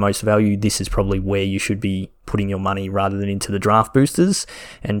wanting to get the most value, this is probably where you should be putting your money rather than into the draft boosters.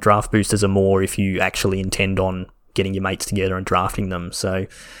 And draft boosters are more if you actually intend on getting your mates together and drafting them. So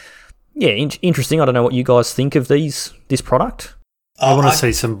yeah, interesting. I don't know what you guys think of this product. I want to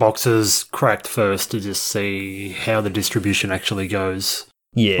see some boxes cracked first to just see how the distribution actually goes.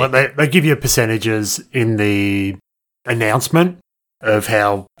 Yeah. Like they give you percentages in the announcement of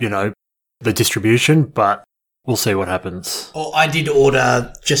how, the distribution, but we'll see what happens. Well, I did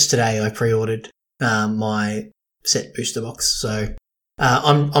order just today. I pre-ordered my set booster box, so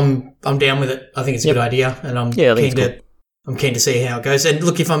I'm down with it. I think it's a good idea, and I'm keen to see how it goes. And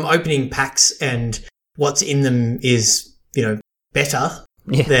look, if I'm opening packs and what's in them is better,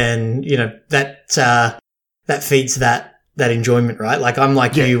 then that feeds that enjoyment, right? Like I'm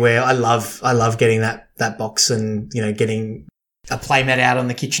like you, where I love getting that box and getting a playmat out on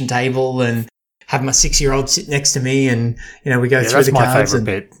the kitchen table and have my 6-year-old sit next to me, and we go through the cards. That's my favourite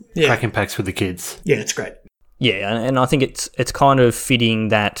bit. Cracking packs with the kids. Yeah, it's great. Yeah, and I think it's kind of fitting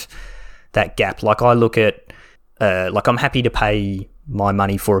that gap. Like I look at, like I'm happy to pay my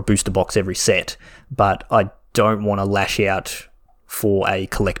money for a booster box every set, but I don't want to lash out for a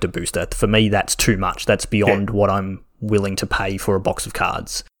collector booster. For me, that's too much. That's beyond what I'm willing to pay for a box of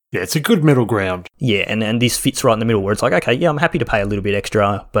cards. Yeah, it's a good middle ground. Yeah, and this fits right in the middle where it's like, okay, yeah, I'm happy to pay a little bit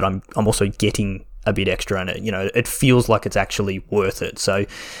extra, but I'm also getting a bit extra, and it feels like it's actually worth it. So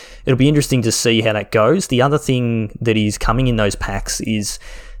it'll be interesting to see how that goes. The other thing that is coming in those packs is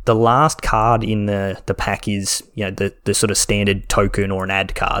the last card in the pack is the sort of standard token or an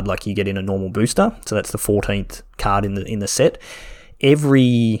ad card like you get in a normal booster. So that's the 14th card in the set.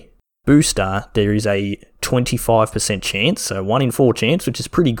 Every booster, there is a 25% chance, so 1 in 4 chance, which is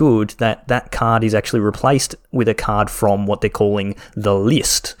pretty good, that card is actually replaced with a card from what they're calling the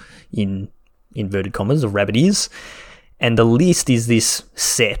list, in inverted commas, of rabbit ears. And the list is this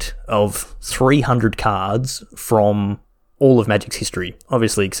set of 300 cards from all of Magic's history,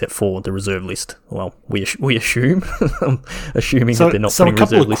 obviously except for the reserve list. Well, we assume, assuming that they're not putting reserve list So a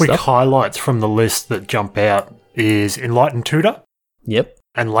couple of quick stuff. highlights from the list that jump out is Enlightened Tutor. Yep.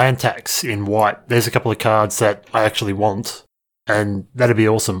 And Land Tax in white. There's a couple of cards that I actually want, and that'd be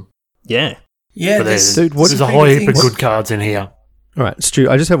awesome. Yeah. Yeah, But there's there's a whole heap of good cards in here. All right, Stu,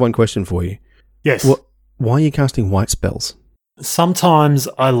 I just have one question for you. Yes. Why are you casting white spells? Sometimes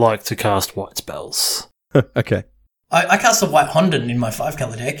I like to cast white spells. Okay. I cast a white Honden in my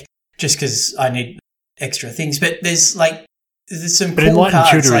 5-color deck just because I need extra things. But there's some But cool Enlightened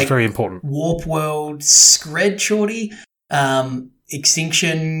cards Tutor like is very important. Warp World, Scred Shorty,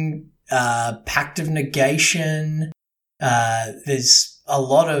 Extinction, Pact of Negation. There's a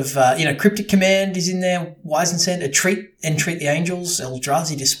lot of Cryptic Command is in there. Wise and Send, Entreat the Angels,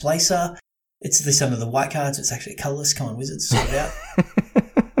 Eldrazi Displacer. It's this under the white cards. It's actually colorless. Come on, Wizards, sort it out.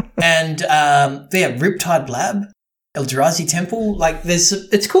 And Riptide Lab, Eldrazi Temple.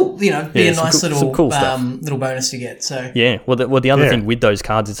 It's cool. Be a nice some cool stuff. little bonus to get. So Yeah. Well, the other thing with those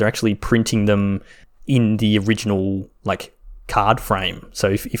cards is they're actually printing them in the original card frame.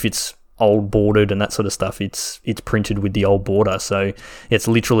 So if it's old bordered and that sort of stuff, it's printed with the old border. So it's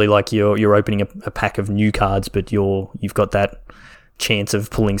literally like you're opening a pack of new cards, but you've got that chance of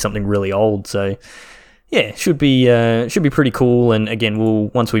pulling something really old. So yeah, should be pretty cool. And again,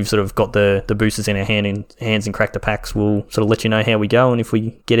 once we've sort of got the boosters in our hands and crack the packs, we'll sort of let you know how we go and if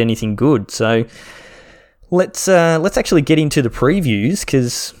we get anything good. So let's actually get into the previews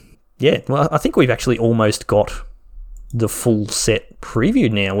because I think we've actually almost got the full set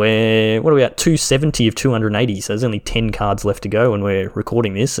previewed now. What are we at? 270 of 280, so there's only 10 cards left to go when we're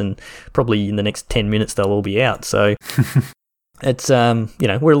recording this, and probably in the next 10 minutes they'll all be out. So it's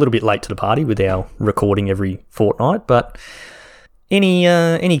we're a little bit late to the party with our recording every fortnight, but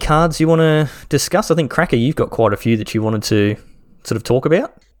any cards you want to discuss? I think Cracker, you've got quite a few that you wanted to sort of talk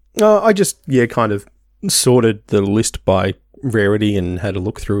about. I just kind of sorted the list by rarity and had a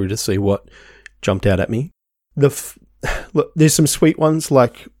look through to see what jumped out at me. Look, there's some sweet ones,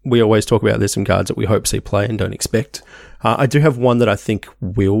 like we always talk about. There's some cards that we hope see play and don't expect. I do have one that I think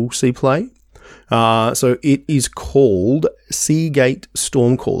will see play. So it is called Seagate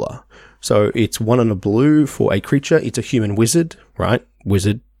Stormcaller. So it's 1 and a blue for a creature. It's a human wizard, right?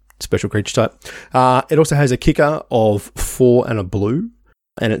 Wizard, special creature type. It also has a kicker of 4 and a blue.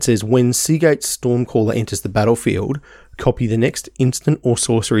 And it says, when Seagate Stormcaller enters the battlefield, copy the next instant or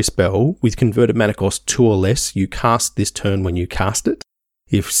sorcery spell with converted mana cost 2 or less you cast this turn when you cast it.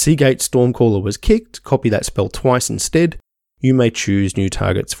 If Seagate Stormcaller was kicked, copy that spell twice instead. You may choose new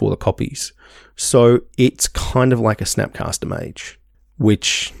targets for the copies. So it's kind of like a Snapcaster Mage,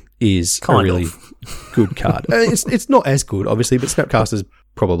 which is a really good card. It's not as good, obviously, but Snapcaster's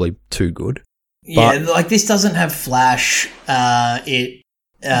probably too good. Yeah, this doesn't have flash. You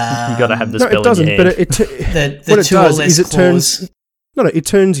got to have the spell. No, it doesn't. In your hand. But what it does is it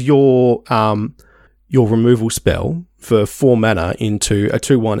turns your removal spell for 4 mana into a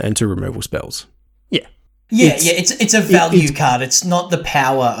 2/1 and 2 removal spells. It's a value card. It's not the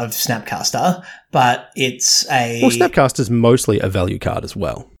power of Snapcaster, but it's a... Well, Snapcaster's mostly a value card as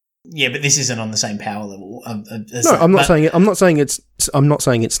well. Yeah, but this isn't on the same power level. I'm not saying it's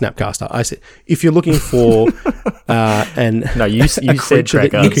Snapcaster. I said if you're looking for no, you said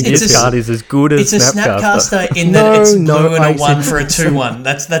Cracker. This card is as good as it's Snapcaster. It's a Snapcaster in that it's blue and a 1 for a 2/1.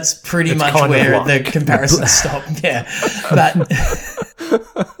 That's pretty much where the comparisons stop. Yeah,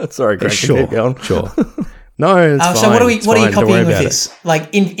 but sorry, Cracker. Sure, keep going. Sure. No, it's fine. So what are you copying with it. this? Like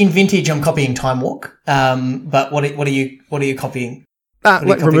in Vintage, I'm copying Time Walk. But what are you copying?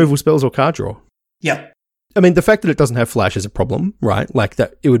 Like removal spells or card draw. Yep. I mean, the fact that it doesn't have flash is a problem, right? Like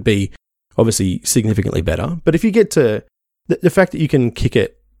that, it would be obviously significantly better. But if you get to the fact that you can kick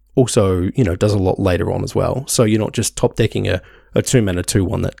it also, does a lot later on as well. So you're not just top decking a 2-mana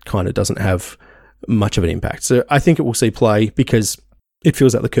 2/1 that kind of doesn't have much of an impact. So I think it will see play because it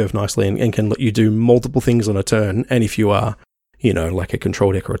fills out the curve nicely and can let you do multiple things on a turn. And if you are, like a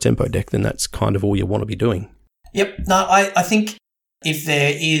control deck or a tempo deck, then that's kind of all you want to be doing. Yep. No, I think if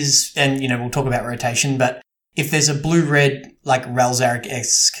there is, and, we'll talk about rotation, but if there's a blue-red, like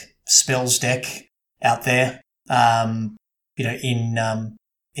Ralzaric-esque spells deck out there, in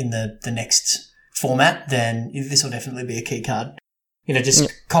the next format, then this will definitely be a key card.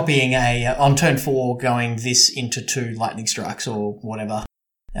 Just copying on turn 4, going this into 2 lightning strikes or whatever,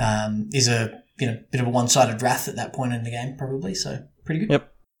 is a bit of a one-sided wrath at that point in the game, probably. So pretty good.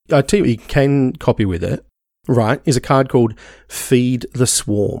 Yep. I tell you what you can copy with it, right, is a card called Feed the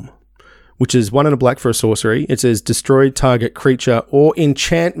Swarm, which is 1 and a black for a sorcery. It says destroy target creature or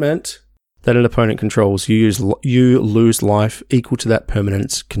enchantment that an opponent controls. You lose life equal to that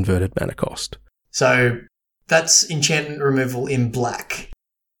permanent's converted mana cost. So that's enchantment removal in black.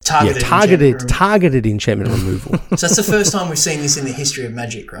 Targeted enchantment removal. So that's the first time we've seen this in the history of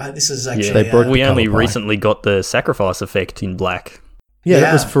Magic, right? This is actually... we only recently got the sacrifice effect in black. Yeah,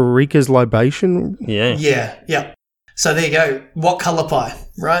 that was Farika's Libation. Yeah. Yeah. So there you go. What colour pie,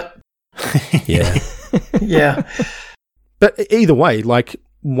 right? Yeah. Yeah. But either way, like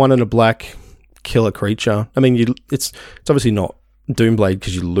 1 and a black, kill a creature. I mean, it's obviously not Doomblade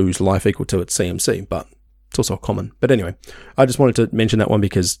because you lose life equal to its CMC, but it's also common. But anyway, I just wanted to mention that one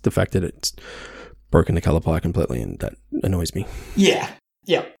because the fact that it's broken the colour pie completely, and that annoys me. Yeah.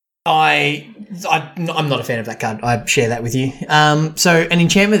 I'm not a fan of that card. I share that with you. So an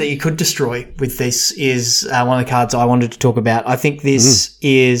enchantment that you could destroy with this is one of the cards I wanted to talk about. I think this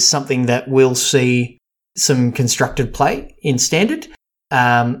is something that will see some constructed play in Standard.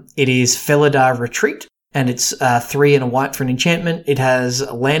 It is Felidar Retreat, and it's 3 and a white for an enchantment. It has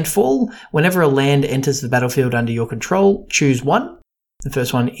landfall. Whenever a land enters the battlefield under your control, choose 1. The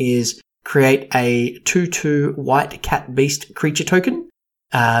first one is create a 2/2 white cat beast creature token.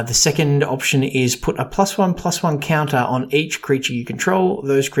 The second option is put a +1/+1 counter on each creature you control.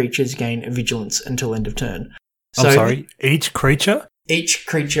 Those creatures gain vigilance until end of turn. So I'm sorry, each creature? Each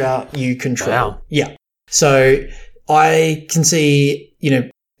creature you control. Wow. Yeah. So I can see,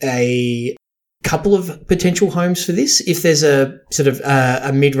 a couple of potential homes for this. If there's a sort of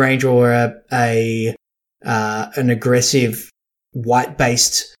a mid-range or an aggressive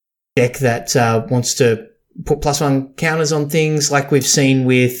white-based deck that wants to put +1 counters on things like we've seen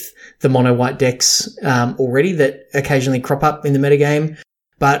with the mono white decks already that occasionally crop up in the metagame.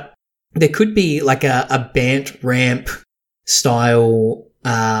 But there could be like a Bant ramp style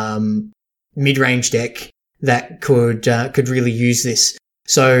mid-range deck that could really use this.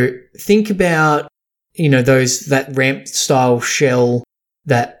 So think about, that ramp style shell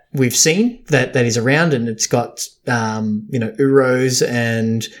that we've seen that is around, and it's got Uros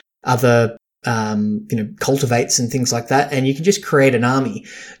and other cultivates and things like that, and you can just create an army.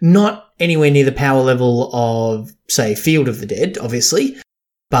 Not anywhere near the power level of, say, Field of the Dead, obviously,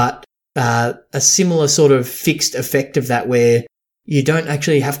 but a similar sort of fixed effect of that where you don't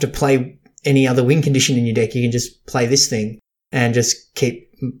actually have to play any other win condition in your deck. You can just play this thing and just keep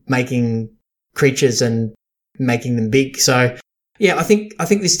making creatures and making them big. So, yeah, I think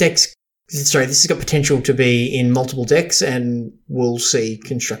this this has got potential to be in multiple decks, and we'll see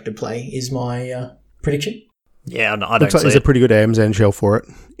constructed play is my prediction. Yeah, I don't Looks like see there's it. a pretty good Amazon shell for it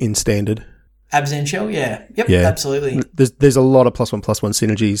in Standard. Abzan Shell, yeah. Yep, Yeah. absolutely. There's a lot of +1/+1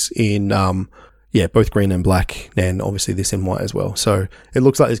 synergies in both green and black, and obviously this in white as well. So it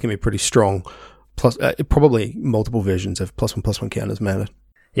looks like there's going to be pretty strong, plus probably multiple versions of +1/+1 counters matter.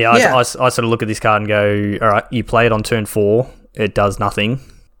 Yeah, I sort of look at this card and go, all right, you play it on turn 4, it does nothing,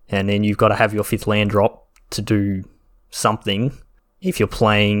 and then you've got to have your 5th land drop to do something. If you're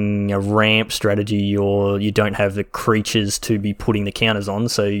playing a ramp strategy, or you don't have the creatures to be putting the counters on,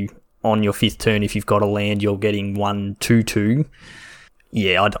 so on your 5th turn, if you've got a land, you're getting 1/2/2.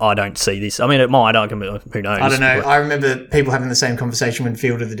 Yeah, I don't see this. I mean, it might. Who knows? I don't know. I remember people having the same conversation when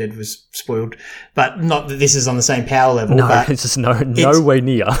Field of the Dead was spoiled, but not that this is on the same power level. No, but it's just nowhere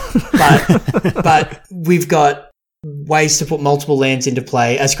near. but we've got ways to put multiple lands into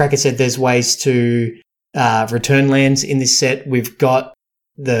play. As Cracker said, there's ways to return lands in this set. We've got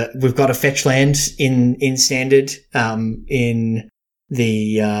a fetch land in Standard. In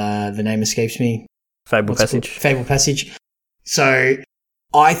the name escapes me. Fable Passage. So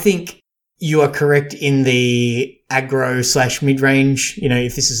I think you are correct in the aggro / mid-range. You know,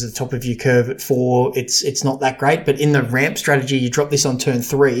 if this is the top of your curve at 4, it's not that great. But in the ramp strategy, you drop this on turn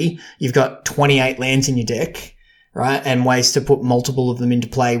 3, you've got 28 lands in your deck, right? And ways to put multiple of them into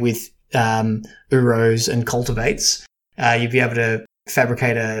play with Uros and Cultivates. You'd be able to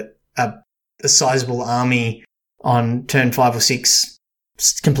fabricate a sizable army on turn 5 or 6,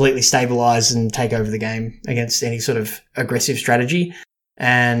 completely stabilize and take over the game against any sort of aggressive strategy.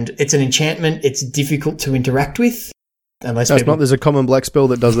 And it's an enchantment. It's difficult to interact with. Unless there's a common black spell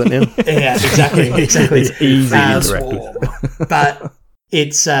that does that now. Yeah, exactly. It's easy to interact with. But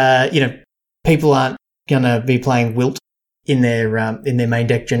it's, people aren't going to be playing Wilt in their main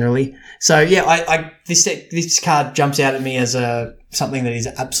deck generally. So yeah, this card jumps out at me as something that is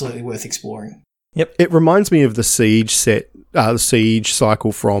absolutely worth exploring. Yep. It reminds me of the Siege set, the Siege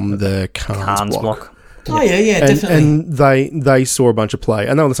cycle from the Karn's block. Oh yeah, definitely. And they saw a bunch of play.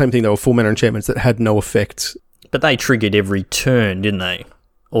 And they were the same thing. They were 4-mana enchantments that had no effect. But they triggered every turn, didn't they?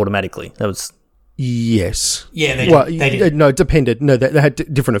 Automatically. That was... Yes. Yeah, they did. No, it depended. No, they had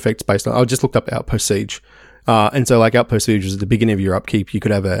different effects based on... I just looked up Outpost Siege. And so like Outpost Siege was at the beginning of your upkeep. You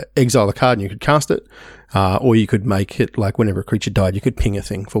could have exile a card and you could cast it. Or you could make it like whenever a creature died, you could ping a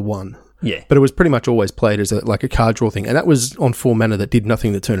thing for 1. Yeah. But it was pretty much always played as a card draw thing. And that was on 4 mana that did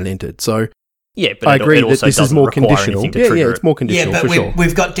nothing the turn it entered. So yeah, but I agree it that also this is more conditional. Yeah, it's more conditional but for sure.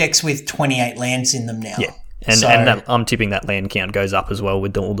 We've got decks with 28 lands in them now. Yeah. And I'm tipping that land count goes up as well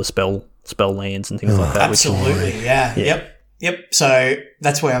with all the spell lands and things like that. Absolutely, yeah. Yep. So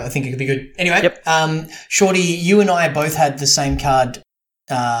that's where I think it could be good. Anyway, Shorty, you and I both had the same card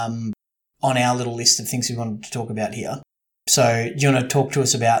on our little list of things we wanted to talk about here. So do you want to talk to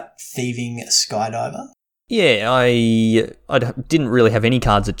us about Thieving Skydiver? Yeah, I didn't really have any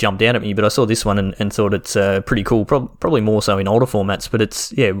cards that jumped out at me, but I saw this one and thought it's pretty cool, probably more so in older formats, but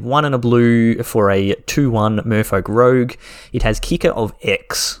it's, 1 and a blue for a 2/1 Merfolk Rogue. It has Kicker of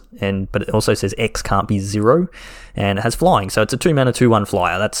X, but it also says X can't be 0, and it has flying, so it's a 2-mana 2/1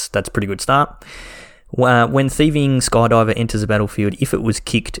 flyer. That's a pretty good start. When Thieving Skydiver enters a battlefield, if it was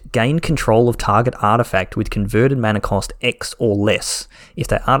kicked, gain control of target artifact with converted mana cost X or less. If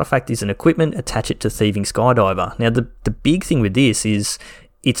that artifact is an equipment, attach it to Thieving Skydiver. Now, the big thing with this is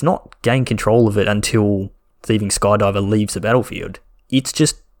it's not gain control of it until Thieving Skydiver leaves the battlefield. It's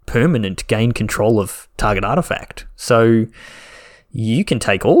just permanent gain control of target artifact. So you can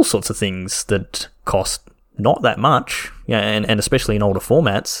take all sorts of things that cost not that much, and especially in older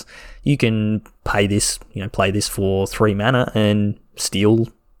formats. You can play this for 3 mana and steal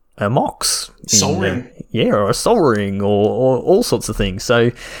a Mox. Soul Ring. Or a Soul Ring, or all sorts of things. So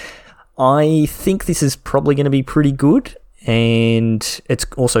I think this is probably going to be pretty good, and it's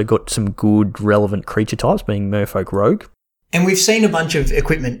also got some good relevant creature types, being Merfolk Rogue. And we've seen a bunch of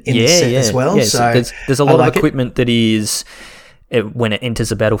equipment in this set as well. Yeah, so there's a lot of equipment that is, when it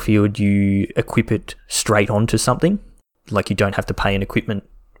enters a battlefield, you equip it straight onto something. Like, you don't have to pay an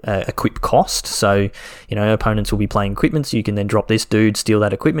equip cost. So, opponents will be playing equipment, so you can then drop this dude, steal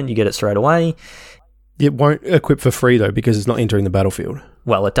that equipment, you get it straight away. It won't equip for free, though, because it's not entering the battlefield.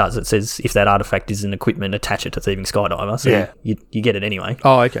 Well, it does. It says if that artifact is an equipment, attach it to Thieving Skydiver. So you get it anyway.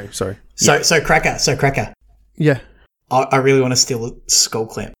 Oh, okay. Sorry. So Cracker. Yeah. I really want to steal a Skull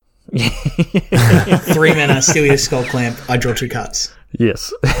Clamp. 3 mana, steal your Skull Clamp. I draw 2 cards.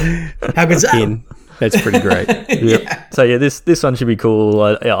 Yes. How good's that? That's pretty great. Yeah. So this one should be cool.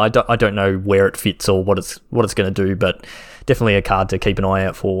 I don't know where it fits or what it's going to do, but definitely a card to keep an eye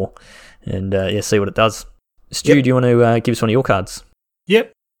out for, and see what it does. Stu, do you want to give us one of your cards?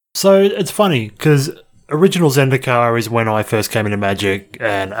 Yep. So it's funny because original Zendikar is when I first came into Magic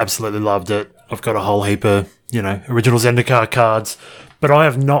and absolutely loved it. I've got a whole heap of original Zendikar cards, but I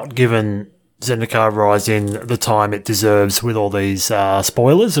have not given Zendikar Rising the time it deserves with all these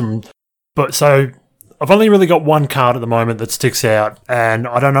spoilers so I've only really got one card at the moment that sticks out, and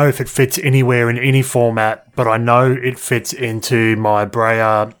I don't know if it fits anywhere in any format, but I know it fits into my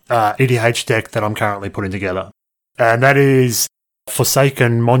Breya EDH deck that I'm currently putting together. And that is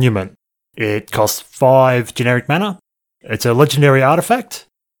Forsaken Monument. It costs 5 generic mana. It's a legendary artifact,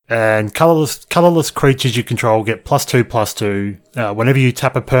 and colorless creatures you control get +2/+2. Whenever you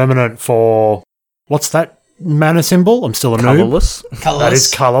tap a permanent for... What's that mana symbol? I'm still a Colorless. noob. That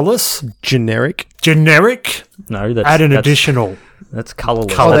is colorless. Generic. No, that's... Add an additional. That's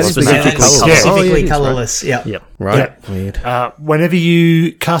colorless. That's specifically colorless. Specifically colorless. Yeah. Yep. Right. Yeah. Weird. Whenever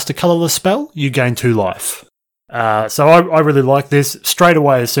you cast a colorless spell, you gain 2 life. So I really like this. Straight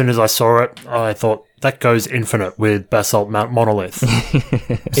away, as soon as I saw it, I thought that goes infinite with Basalt Monolith.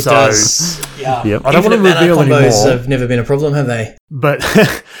 It does. Yeah. Yep. I don't want to Infinite mana reveal combos anymore. have never been a problem, have they? But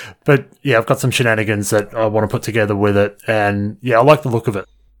yeah, I've got some shenanigans that I want to put together with it, and yeah, I like the look of it.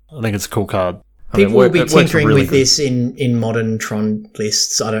 I think it's a cool card. People will be it works tinkering really with good. this in modern Tron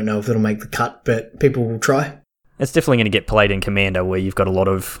lists. I don't know if it'll make the cut, but people will try. It's definitely going to get played in Commander, where you've got a lot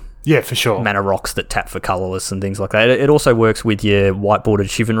of Yeah, for sure. mana rocks that tap for colourless and things like that. It also works with your white-bordered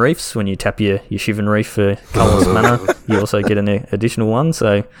Shivan Reefs. When you tap your Shivan Reef for colourless mana, you also get an additional one.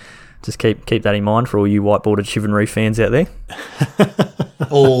 So just keep that in mind for all you white-bordered Shivan Reef fans out there.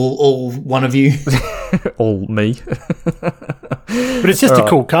 All one of you. All me. But it's just a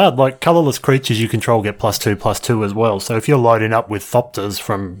cool card. Like, colourless creatures you control get +2/+2 as well. So if you're loading up with Thopters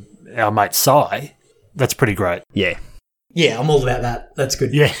from our mate Sai, that's pretty great. Yeah. Yeah, I'm all about that. That's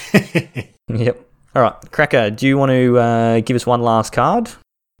good. Yeah. Yep. All right, Cracker, do you want to give us one last card?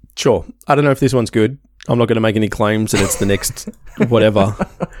 Sure. I don't know if this one's good. I'm not going to make any claims that it's the next whatever.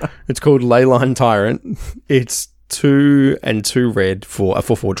 It's called Leyline Tyrant. It's 2 and 2 red for a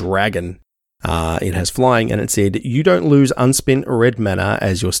 4/4 dragon. It has flying, and it said, you don't lose unspent red mana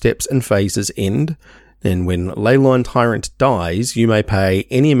as your steps and phases end. Then when Leyline Tyrant dies, you may pay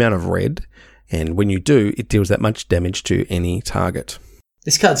any amount of red, and when you do, it deals that much damage to any target.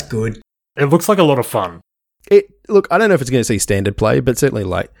 This card's good. It looks like a lot of fun. Look, I don't know if it's going to see standard play, but certainly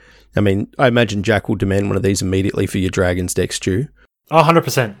I imagine Jack will demand one of these immediately for your Dragon's deck, Stu. Oh,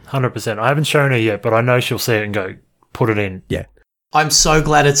 100%. 100%. I haven't shown her yet, but I know she'll see it and go, put it in. Yeah. I'm so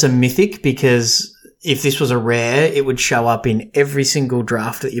glad it's a mythic, because if this was a rare, it would show up in every single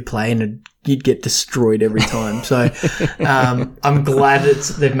draft that you play and you'd get destroyed every time. So I'm glad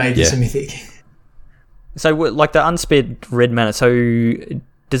they've made this a mythic. So, like the unspent red mana, so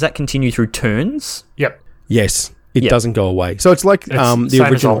does that continue through turns? Yep. Yes. It doesn't go away. So it's like It's the same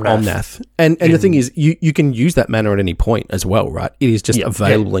as original Omnath. Omnath. And the thing is, you can use that mana at any point as well, right? It is just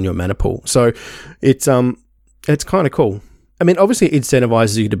available in your mana pool. So it's kind of cool. I mean, obviously it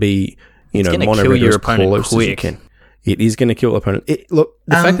incentivizes you to be, mono red as close as you can. It is going to kill the opponent. Look,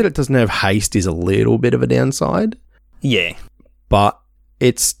 the fact that it doesn't have haste is a little bit of a downside. Yeah. But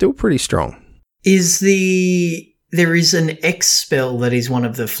it's still pretty strong. There is an X spell that is one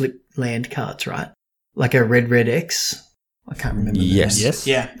of the flip land cards, right? Like a red X. I can't remember. Yes.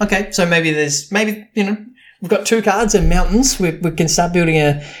 Yeah. Okay. So maybe we've got 2 cards and mountains. We can start building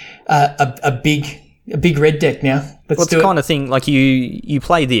a big red deck now. It's the kind of thing, like you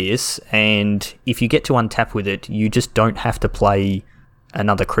play this, and if you get to untap with it, you just don't have to play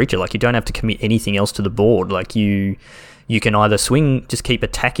another creature. Like, you don't have to commit anything else to the board. Like, you can either swing, just keep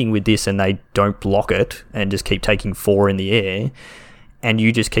attacking with this and they don't block it, and just keep taking 4 in the air, and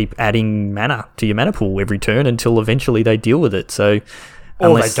you just keep adding mana to your mana pool every turn until eventually they deal with it. So,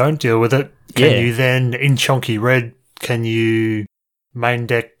 Or they don't deal with it. Can Yeah. you then, in chunky red, can you main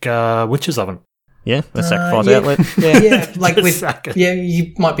deck Witch's Oven? yeah, a sacrifice yeah. outlet. Yeah, like Just with sack it.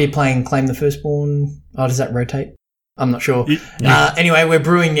 you might be playing Claim the Firstborn. Oh, does that rotate? I'm not sure. You- Anyway, we're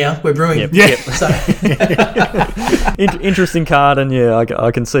brewing now. We're brewing. Yep. Yeah. So Interesting card, and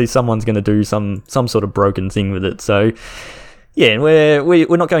I can see someone's going to do some sort of broken thing with it. So, yeah,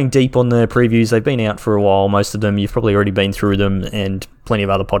 we're not going deep on the previews. They've been out for a while, most of them. You've probably already been through them, and plenty of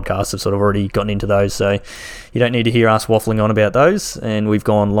other podcasts have sort of already gotten into those. So you don't need to hear us waffling on about those, and we've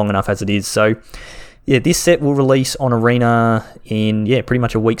gone long enough as it is. So, yeah, this set will release on Arena in, pretty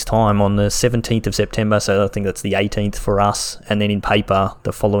much a week's time on the 17th of September. So I think that's the 18th for us, and then in paper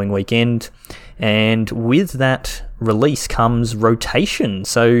the following weekend. And with that release comes rotation.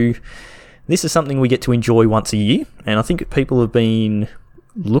 So this is something we get to enjoy once a year, and I think people have been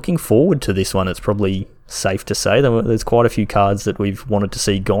looking forward to this one. It's probably safe to say there's quite a few cards that we've wanted to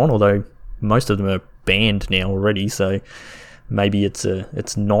see gone, although most of them are banned now already, so maybe it's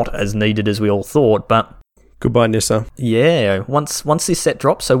not as needed as we all thought. But Goodbye, Nissa. yeah, once this set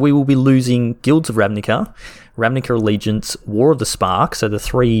drops, so we will be losing Guilds of Ravnica, Ravnica Allegiance, War of the Spark, so the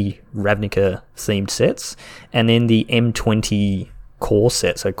 3 Ravnica themed sets, and then the M20 core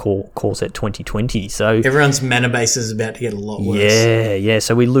set, so core set 2020. So everyone's mana base is about to get a lot worse. yeah.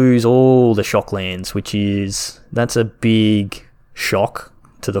 So we lose all the shock lands, that's a big shock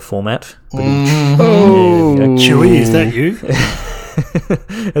to the format. Oh, Chewy, is that you?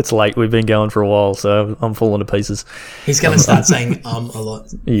 It's late. We've been going for a while, so I'm falling to pieces. He's going to start saying a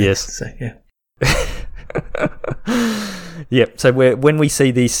lot. Yes. So, yeah. Yep. So when we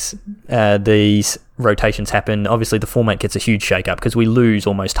see these rotations happen, obviously the format gets a huge shake-up because we lose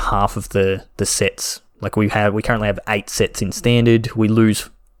almost half of the sets. Like we currently have 8 sets in standard. We lose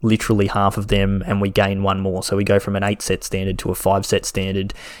literally half of them and we gain one more. So we go from an 8-set standard to a 5-set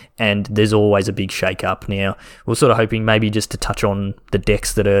standard, and there's always a big shake-up. Now, we're sort of hoping maybe just to touch on the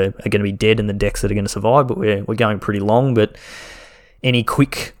decks that are going to be dead and the decks that are going to survive, but we're going pretty long. But any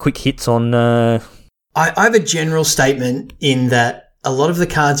quick hits on... I have a general statement in that a lot of the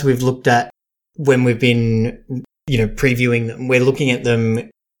cards we've looked at when we've been, previewing them, we're looking at them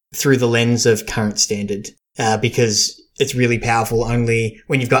through the lens of current standard, because it's really powerful. Only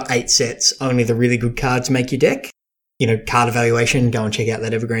when you've got 8 sets, only the really good cards make your deck. Card evaluation, go and check out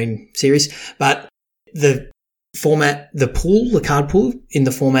that Evergreen series. But the format, the card pool in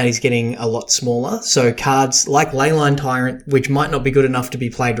the format is getting a lot smaller. So cards like Leyline Tyrant, which might not be good enough to be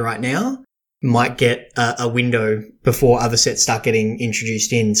played right now, might get a window before other sets start getting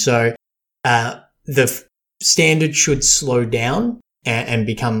introduced in. So the standard should slow down and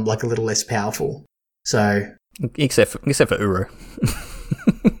become like a little less powerful. So except for Uro.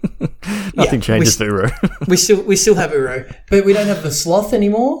 Nothing changes for Uro. we still have Uro, but we don't have the Sloth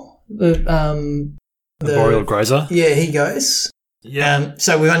anymore. The Boreal Grazer. Yeah, he goes. Yeah.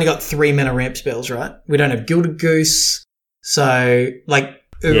 So we've only got 3 mana ramp spells, right? We don't have Gilded Goose. So Uro.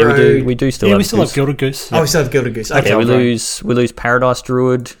 Yeah, we do still have we still have Gilded Goose. Oh, we still have Gilded Goose. Okay, yeah, we lose Paradise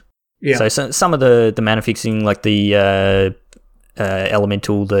Druid. Yeah. So some of the mana fixing, like the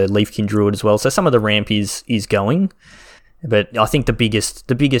Elemental, the Leafkin Druid as well. So some of the ramp is going, but I think the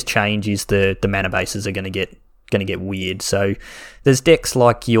biggest change is the mana bases are going to get weird. So there's decks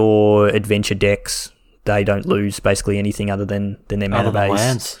like your adventure decks; they don't lose basically anything other than their mana base.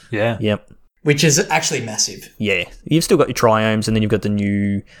 Lands. Yeah. Yep. Which is actually massive. Yeah, you've still got your triomes, and then you've got the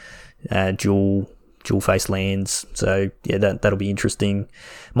new dual face lands. So yeah, that'll be interesting.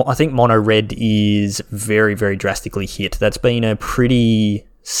 I think mono red is very, very drastically hit. That's been a pretty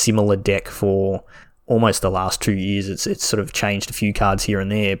similar deck for almost the last 2 years. It's sort of changed a few cards here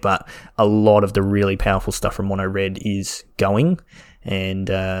and there, but a lot of the really powerful stuff from mono red is going, and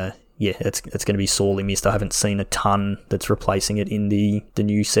it's going to be sorely missed. I haven't seen a ton that's replacing it in the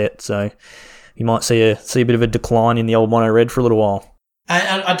new set, so you might see a bit of a decline in the old mono red for a little while.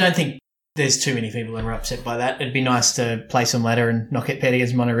 I don't think there's too many people that are upset by that. It'd be nice to play some ladder and not get paired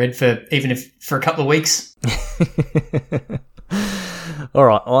against mono red for a couple of weeks. All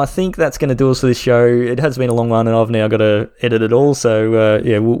right, well, I think that's going to do us for this show. It has been a long one, and I've now got to edit it all, so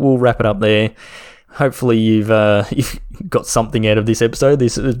we'll wrap it up there. Hopefully you've got something out of this episode.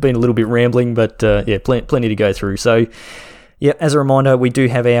 This has been a little bit rambling, but plenty to go through. So, yeah, as a reminder, we do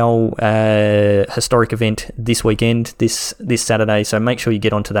have our historic event this weekend, this Saturday. So make sure you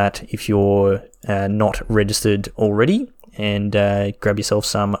get onto that if you're not registered already, and grab yourself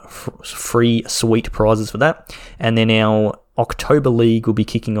some free sweet prizes for that. And then our October League will be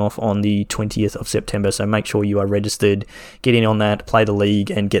kicking off on the 20th of September, so make sure you are registered, get in on that, play the league,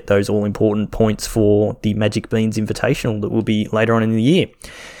 and get those all-important points for the Magic Beans Invitational that will be later on in the year.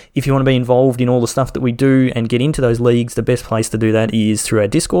 If you want to be involved in all the stuff that we do and get into those leagues, the best place to do that is through our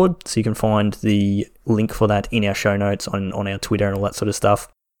Discord, so you can find the link for that in our show notes on our Twitter and all that sort of stuff.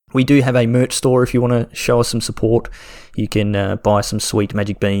 We do have a merch store if you want to show us some support. You can buy some sweet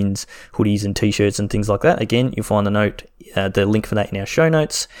Magic Beans hoodies and t-shirts and things like that. Again, you'll find the link for that in our show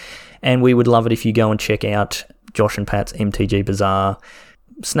notes. And we would love it if you go and check out Josh and Pat's MTG Bazaar.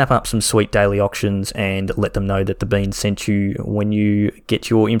 Snap up some sweet daily auctions and let them know that the Beans sent you when you get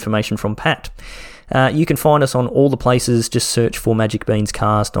your information from Pat. You can find us on all the places. Just search for Magic Beans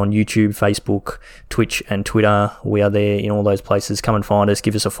Cast on YouTube, Facebook, Twitch, and Twitter. We are there in all those places. Come and find us.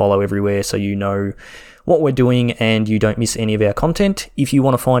 Give us a follow everywhere so you know what we're doing and you don't miss any of our content. If you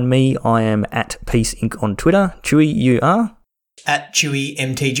want to find me, I am at Peace Inc. on Twitter. Chewy, you are? At Chewy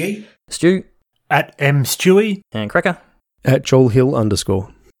MTG. Stu? At mstewie. And Cracker? At Joel Hill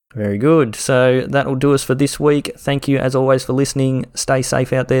 _ Very good. So that will do us for this week. Thank you, as always, for listening. Stay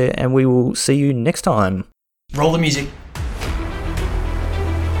safe out there, and we will see you next time. Roll the music.